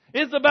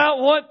 It's about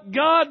what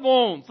God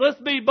wants. Let's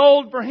be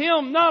bold for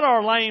Him, not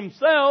our lame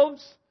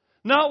selves,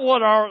 not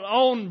what our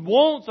own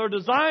wants or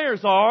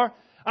desires are.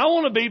 I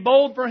want to be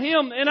bold for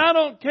Him, and I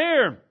don't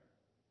care.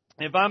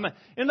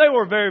 And they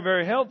were very,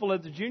 very helpful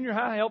at the junior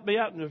high, helped me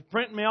out and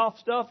printing me off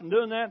stuff and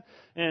doing that.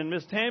 And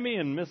Miss Tammy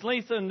and Miss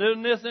Lisa and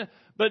doing this.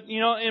 But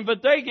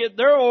they get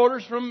their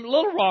orders from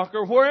Little Rock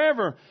or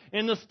wherever.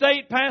 And the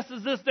state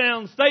passes this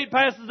down, the state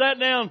passes that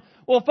down.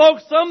 Well,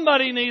 folks,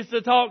 somebody needs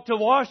to talk to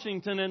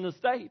Washington and the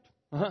state.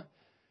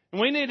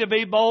 We need to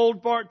be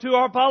bold to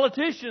our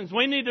politicians.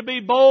 We need to be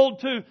bold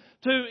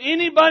to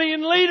anybody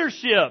in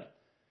leadership.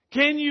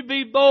 Can you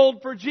be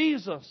bold for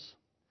Jesus?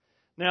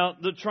 Now,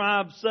 the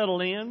tribe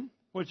settled in,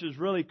 which is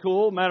really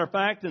cool. Matter of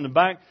fact, in the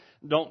back,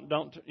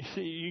 don't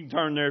you can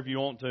turn there if you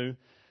want to.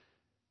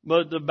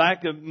 But the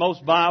back of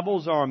most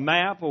Bibles are a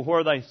map of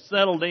where they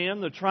settled in.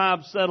 The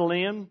tribe settled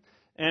in,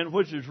 and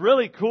which is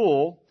really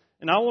cool.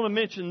 And I want to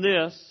mention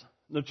this.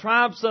 The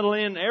tribe settled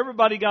in.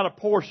 Everybody got a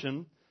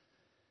portion.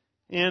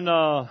 In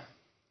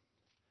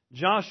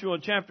Joshua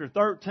chapter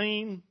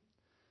 13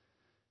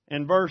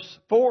 and verse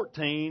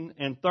 14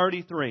 and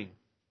 33.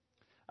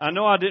 I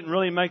know I didn't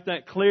really make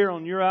that clear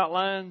on your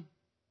outline,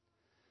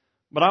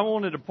 but I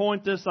wanted to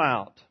point this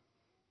out.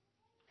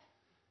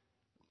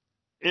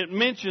 It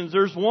mentions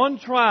there's one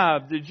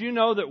tribe. Did you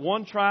know that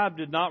one tribe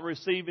did not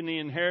receive any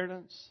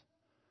inheritance?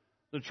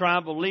 The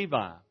tribe of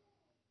Levi.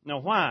 Now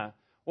why?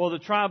 Well, the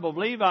tribe of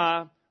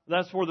Levi,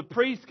 that's where the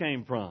priests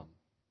came from.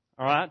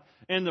 All right?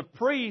 And the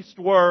priests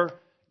were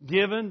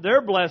given,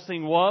 their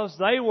blessing was,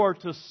 they were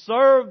to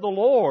serve the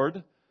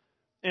Lord.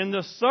 And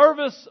the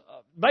service,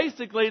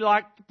 basically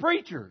like the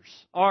preachers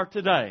are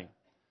today.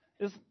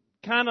 It's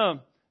kind of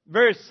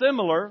very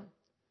similar,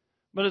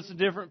 but it's a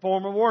different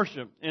form of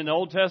worship. In the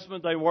Old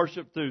Testament, they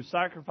worshiped through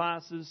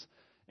sacrifices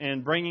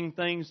and bringing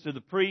things to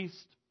the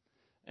priest.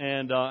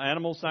 and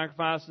animal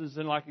sacrifices,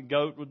 and like a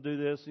goat would do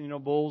this,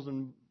 bulls.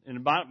 And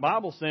the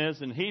Bible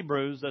says in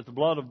Hebrews that the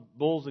blood of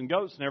bulls and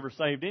goats never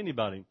saved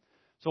anybody.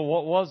 So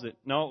what was it?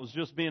 No, it was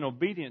just being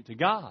obedient to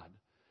God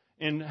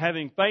and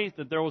having faith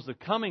that there was a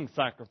coming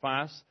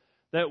sacrifice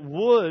that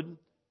would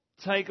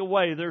take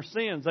away their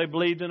sins. They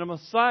believed in a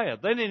Messiah.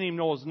 They didn't even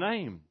know His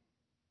name.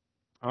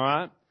 All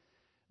right?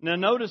 Now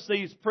notice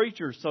these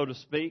preachers, so to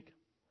speak.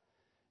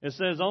 It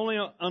says,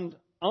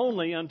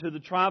 only unto the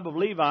tribe of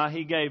Levi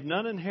He gave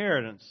none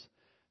inheritance.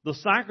 The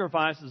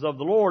sacrifices of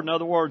the Lord, in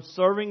other words,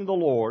 serving the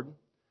Lord,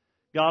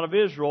 God of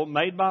Israel,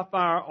 made by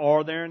fire,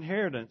 are their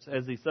inheritance,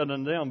 as He said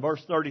unto them.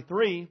 Verse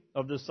 33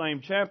 of this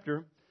same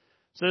chapter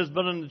says,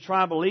 but unto the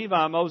tribe of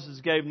Levi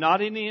Moses gave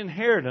not any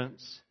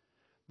inheritance.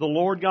 The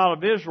Lord God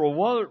of Israel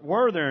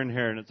were their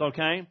inheritance.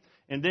 Okay?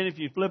 And then if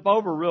you flip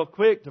over real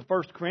quick to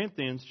 1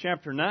 Corinthians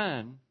chapter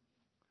 9,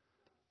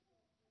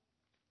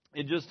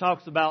 it just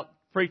talks about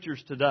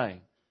preachers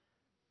today.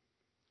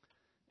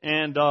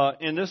 And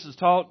this is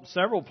taught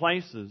several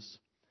places.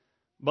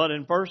 But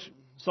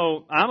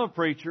so I'm a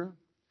preacher.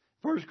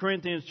 1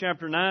 Corinthians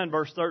chapter 9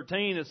 verse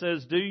 13, it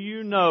says, do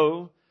you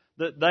know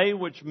that they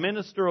which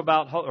minister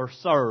about or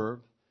serve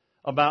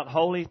about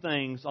holy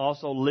things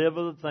also live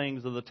of the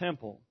things of the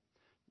temple?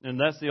 And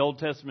that's the Old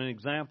Testament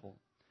example.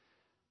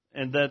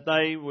 And that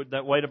they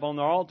that wait upon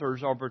their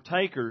altars are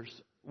partakers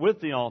with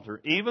the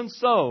altar. Even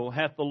so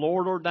hath the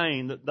Lord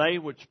ordained that they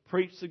which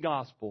preach the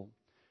gospel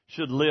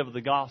should live the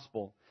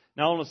gospel.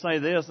 Now I want to say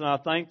this, and I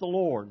thank the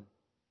Lord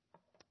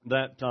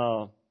that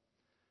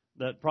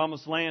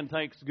Promised Land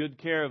takes good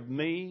care of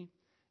me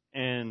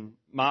and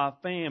my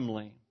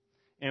family.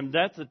 And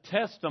that's a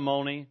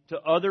testimony to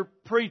other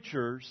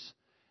preachers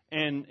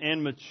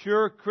and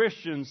mature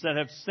Christians that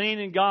have seen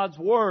in God's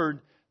Word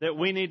that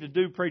we need to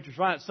do preachers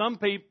right. Some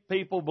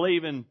people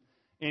believe in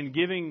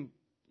giving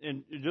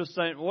and just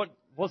saying,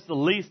 what's the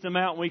least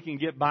amount we can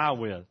get by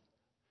with?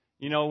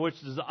 Which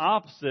is the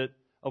opposite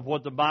of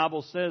what the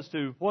Bible says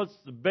to what's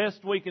the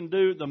best we can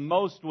do, the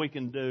most we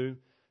can do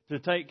to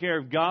take care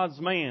of God's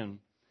man.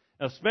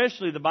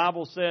 Especially the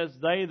Bible says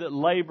they that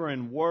labor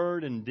in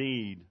word and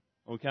deed,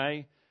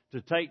 okay,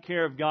 to take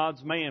care of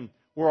God's man.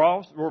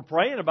 We're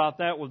praying about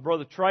that with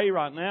Brother Trey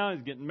right now.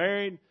 He's getting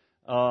married.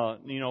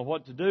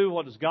 What to do.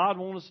 What does God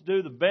want us to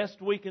do? The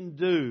best we can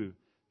do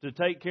to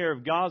take care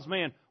of God's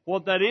man.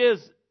 What that is,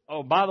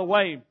 oh, by the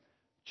way,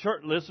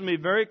 church, listen to me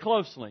very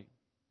closely.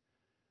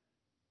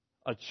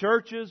 A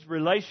church's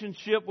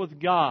relationship with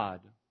God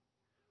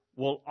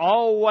will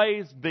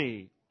always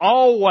be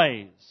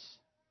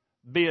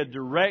a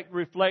direct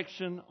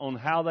reflection on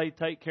how they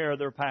take care of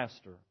their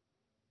pastor.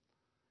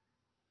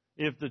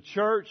 If the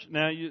church,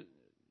 now you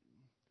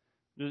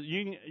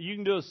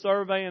can do a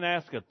survey and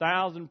ask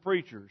 1,000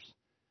 preachers.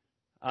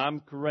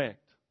 I'm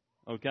correct.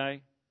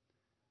 Okay?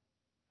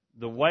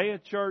 The way a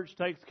church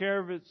takes care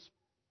of its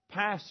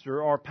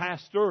pastor or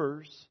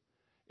pastors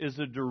is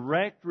a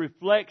direct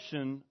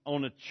reflection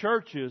on a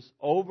church's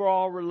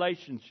overall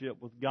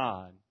relationship with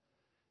God.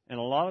 And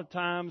a lot of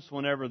times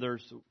whenever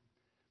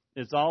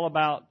it's all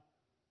about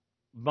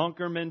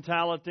bunker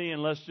mentality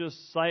and let's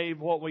just save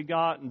what we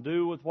got and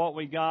do with what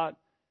we got,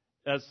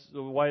 that's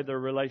the way their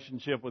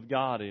relationship with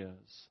God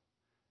is.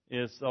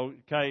 It's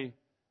okay.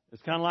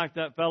 It's kind of like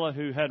that fellow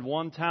who had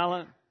one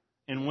talent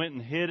and went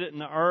and hid it in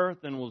the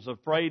earth and was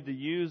afraid to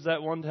use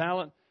that one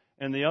talent.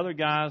 And the other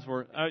guys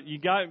were, you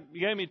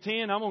gave me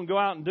 10, I'm going to go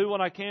out and do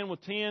what I can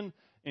with 10.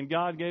 And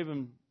God gave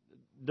him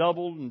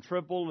doubled and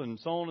tripled and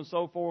so on and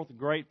so forth. A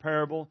great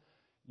parable.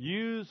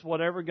 Use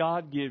whatever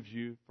God gives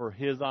you for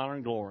His honor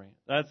and glory.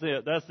 That's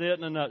it. That's it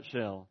in a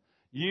nutshell.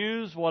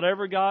 Use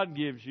whatever God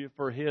gives you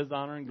for His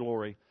honor and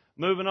glory.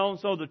 Moving on,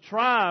 so the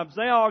tribes,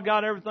 they all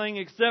got everything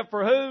except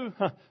for who?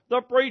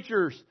 The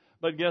preachers.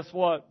 But guess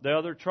what? The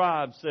other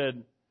tribes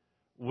said,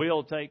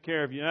 we'll take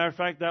care of you. Matter of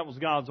fact, that was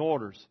God's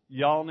orders.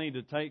 Y'all need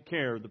to take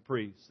care of the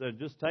priests. Said,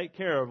 just take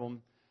care of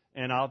them,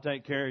 and I'll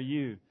take care of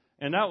you.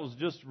 And that was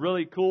just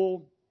really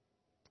cool.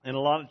 And a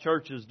lot of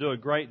churches do a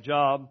great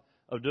job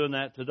of doing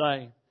that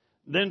today.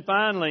 Then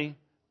finally,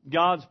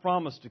 God's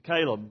promise to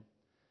Caleb.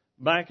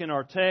 Back in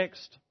our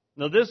text.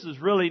 Now this is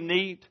really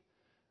neat.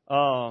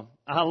 I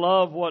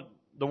love what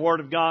the Word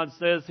of God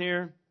says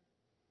here.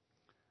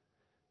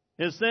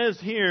 It says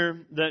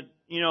here that,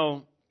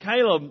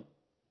 Caleb,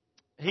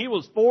 he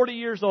was 40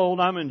 years old.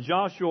 I'm in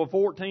Joshua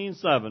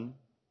 14:7.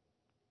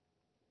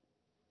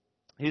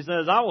 He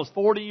says, I was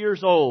 40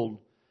 years old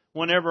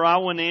whenever I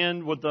went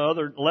in with the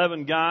other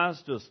 11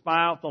 guys to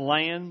spy out the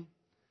land.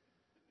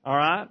 All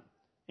right?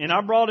 And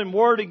I brought him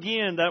word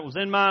again that was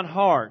in mine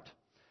heart.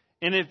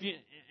 And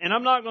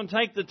I'm not going to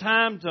take the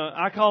time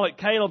I call it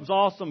Caleb's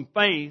awesome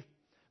faith.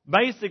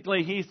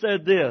 Basically, he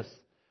said this,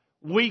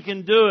 we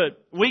can do it.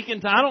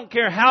 I don't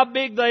care how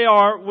big they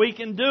are, we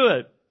can do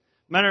it.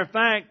 Matter of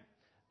fact,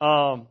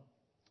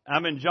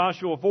 I'm in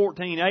Joshua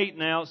 14:8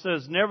 now. It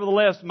says,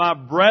 nevertheless, my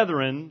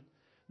brethren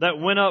that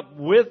went up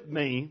with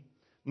me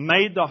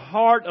made the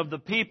heart of the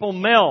people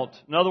melt.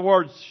 In other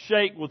words,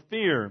 shake with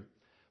fear.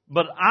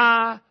 But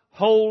I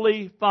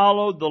wholly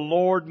followed the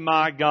Lord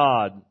my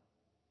God.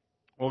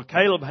 Well,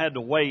 Caleb had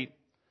to wait.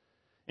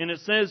 And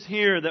it says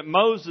here that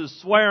Moses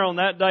sware on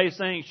that day,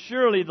 saying,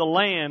 Surely the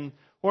land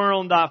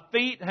whereon thy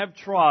feet have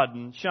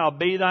trodden shall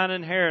be thine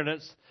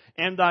inheritance,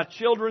 and thy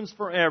children's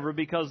forever,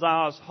 because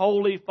thou hast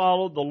wholly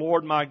followed the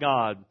Lord my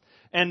God.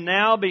 And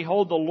now,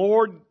 behold, the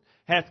Lord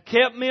hath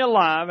kept me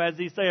alive, as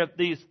he saith,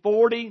 these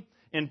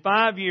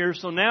 45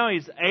 years. So now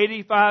he's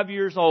 85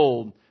 years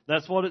old.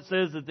 That's what it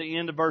says at the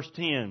end of verse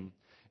 10.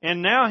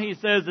 And now he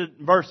says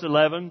at verse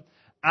 11,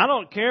 I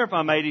don't care if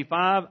I'm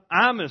 85.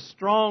 I'm as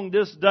strong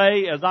this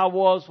day as I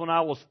was when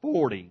I was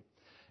 40.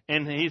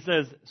 And he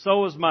says,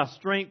 so is my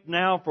strength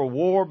now for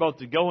war, both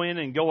to go in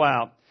and go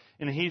out.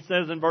 And he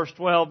says in verse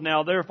 12,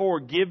 now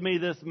therefore give me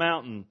this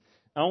mountain.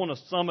 I want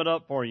to sum it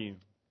up for you.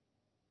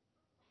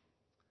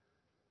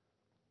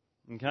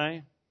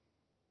 Okay?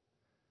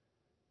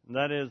 And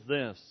that is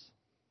this.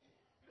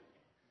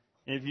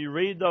 If you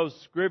read those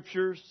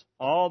scriptures,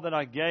 all that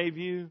I gave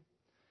you,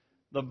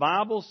 the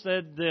Bible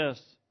said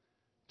this.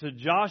 To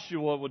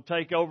Joshua would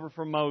take over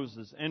for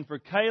Moses. And for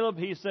Caleb,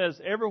 he says,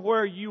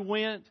 everywhere you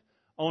went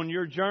on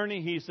your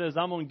journey, he says,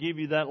 I'm going to give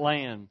you that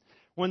land.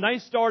 When they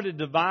started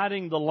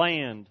dividing the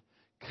land,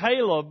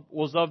 Caleb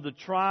was of the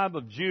tribe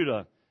of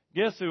Judah.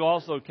 Guess who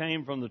also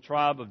came from the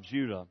tribe of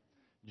Judah?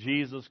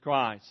 Jesus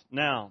Christ.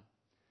 Now,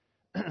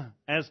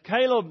 as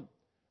Caleb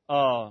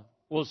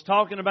was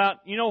talking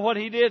about, you know what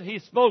he did? He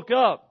spoke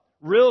up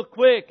real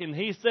quick and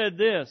he said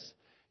this.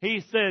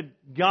 He said,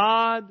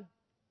 God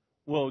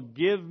will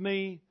give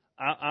me,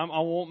 I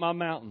want my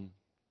mountain.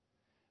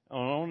 I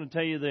want to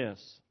tell you this.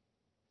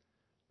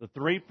 The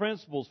 3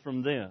 principles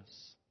from this.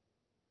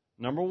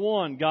 Number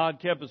 1, God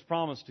kept His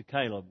promise to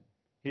Caleb.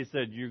 He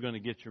said, you're going to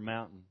get your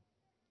mountain.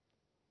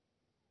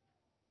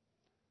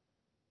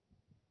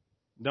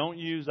 Don't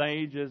use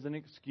age as an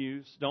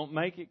excuse. Don't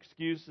make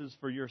excuses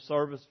for your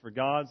service for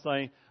God,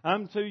 saying,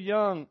 I'm too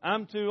young,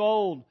 I'm too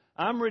old,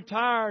 I'm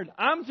retired,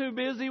 I'm too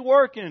busy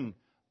working.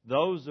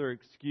 Those are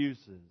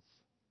excuses.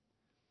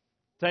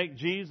 Take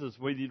Jesus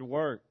with you to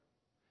work.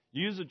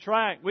 Use a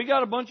tract. We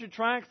got a bunch of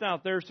tracts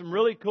out there, some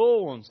really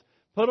cool ones.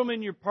 Put them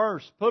in your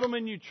purse. Put them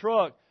in your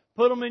truck.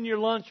 Put them in your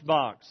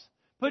lunchbox.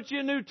 Put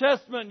your New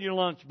Testament in your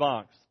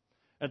lunchbox.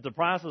 At the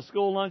price of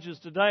school lunches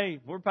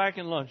today, we're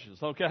packing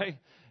lunches, okay?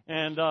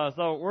 And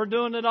so we're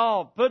doing it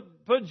all. Put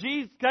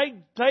Jesus,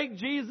 take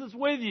Jesus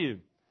with you,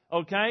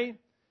 okay?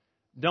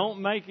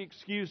 Don't make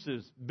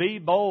excuses. Be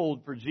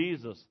bold for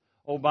Jesus.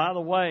 Oh, by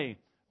the way,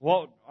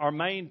 what our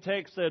main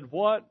text said,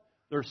 what?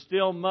 There's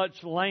still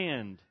much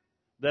land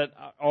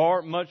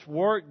or much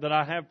work that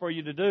I have for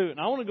you to do. And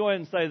I want to go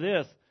ahead and say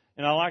this,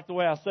 and I like the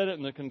way I said it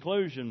in the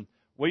conclusion.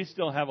 We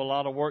still have a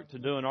lot of work to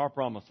do in our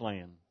promised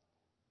land.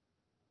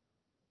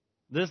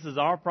 This is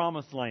our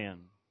promised land.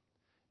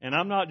 And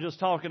I'm not just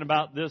talking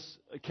about this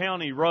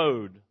county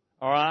road,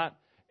 all right?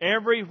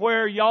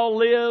 Everywhere y'all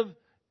live,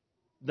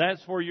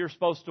 that's where you're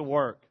supposed to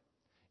work.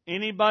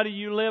 Anybody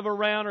you live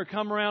around or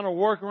come around or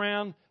work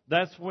around,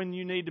 that's when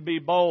you need to be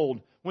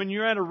bold. When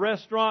you're at a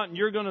restaurant and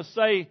you're going to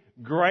say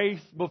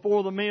grace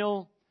before the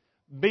meal,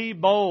 be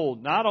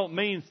bold. Now, I don't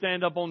mean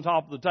stand up on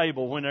top of the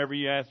table whenever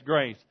you ask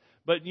grace.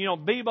 But,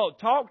 be bold.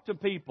 Talk to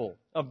people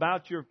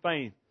about your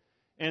faith.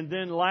 And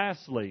then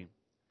lastly,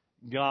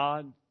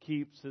 God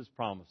keeps His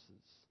promises.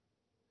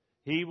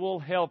 He will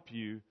help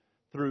you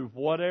through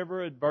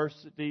whatever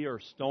adversity or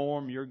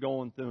storm you're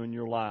going through in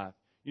your life.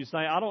 You say,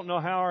 I don't know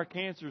how our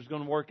cancer is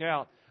going to work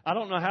out. I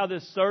don't know how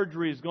this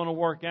surgery is going to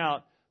work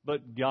out.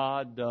 But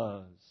God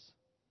does.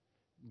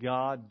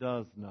 God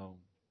does know.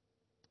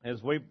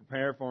 As we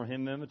prepare for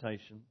hymn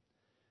invitation,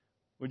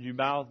 would you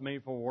bow with me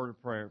for a word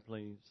of prayer,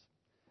 please?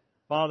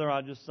 Father,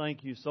 I just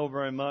thank you so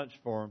very much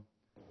for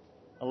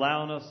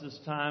allowing us this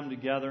time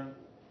together.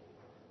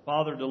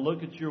 Father, to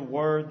look at your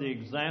word, the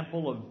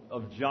example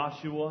of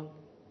Joshua,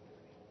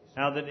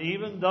 how that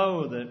even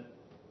though that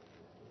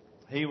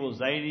he was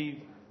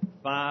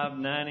 85,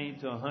 90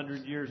 to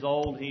 100 years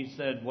old, he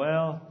said,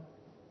 well,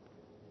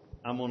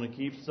 I'm going to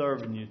keep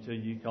serving you till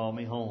you call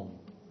me home.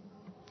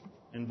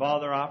 And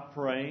Father, I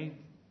pray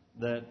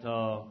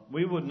that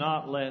we would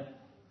not let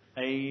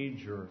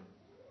age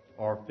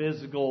or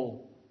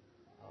physical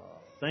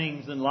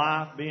things in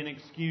life be an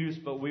excuse,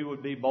 but we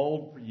would be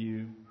bold for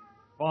you.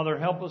 Father,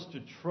 help us to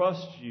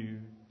trust you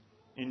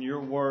in your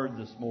word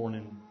this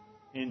morning.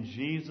 In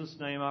Jesus'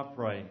 name I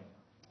pray.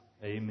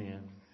 Amen.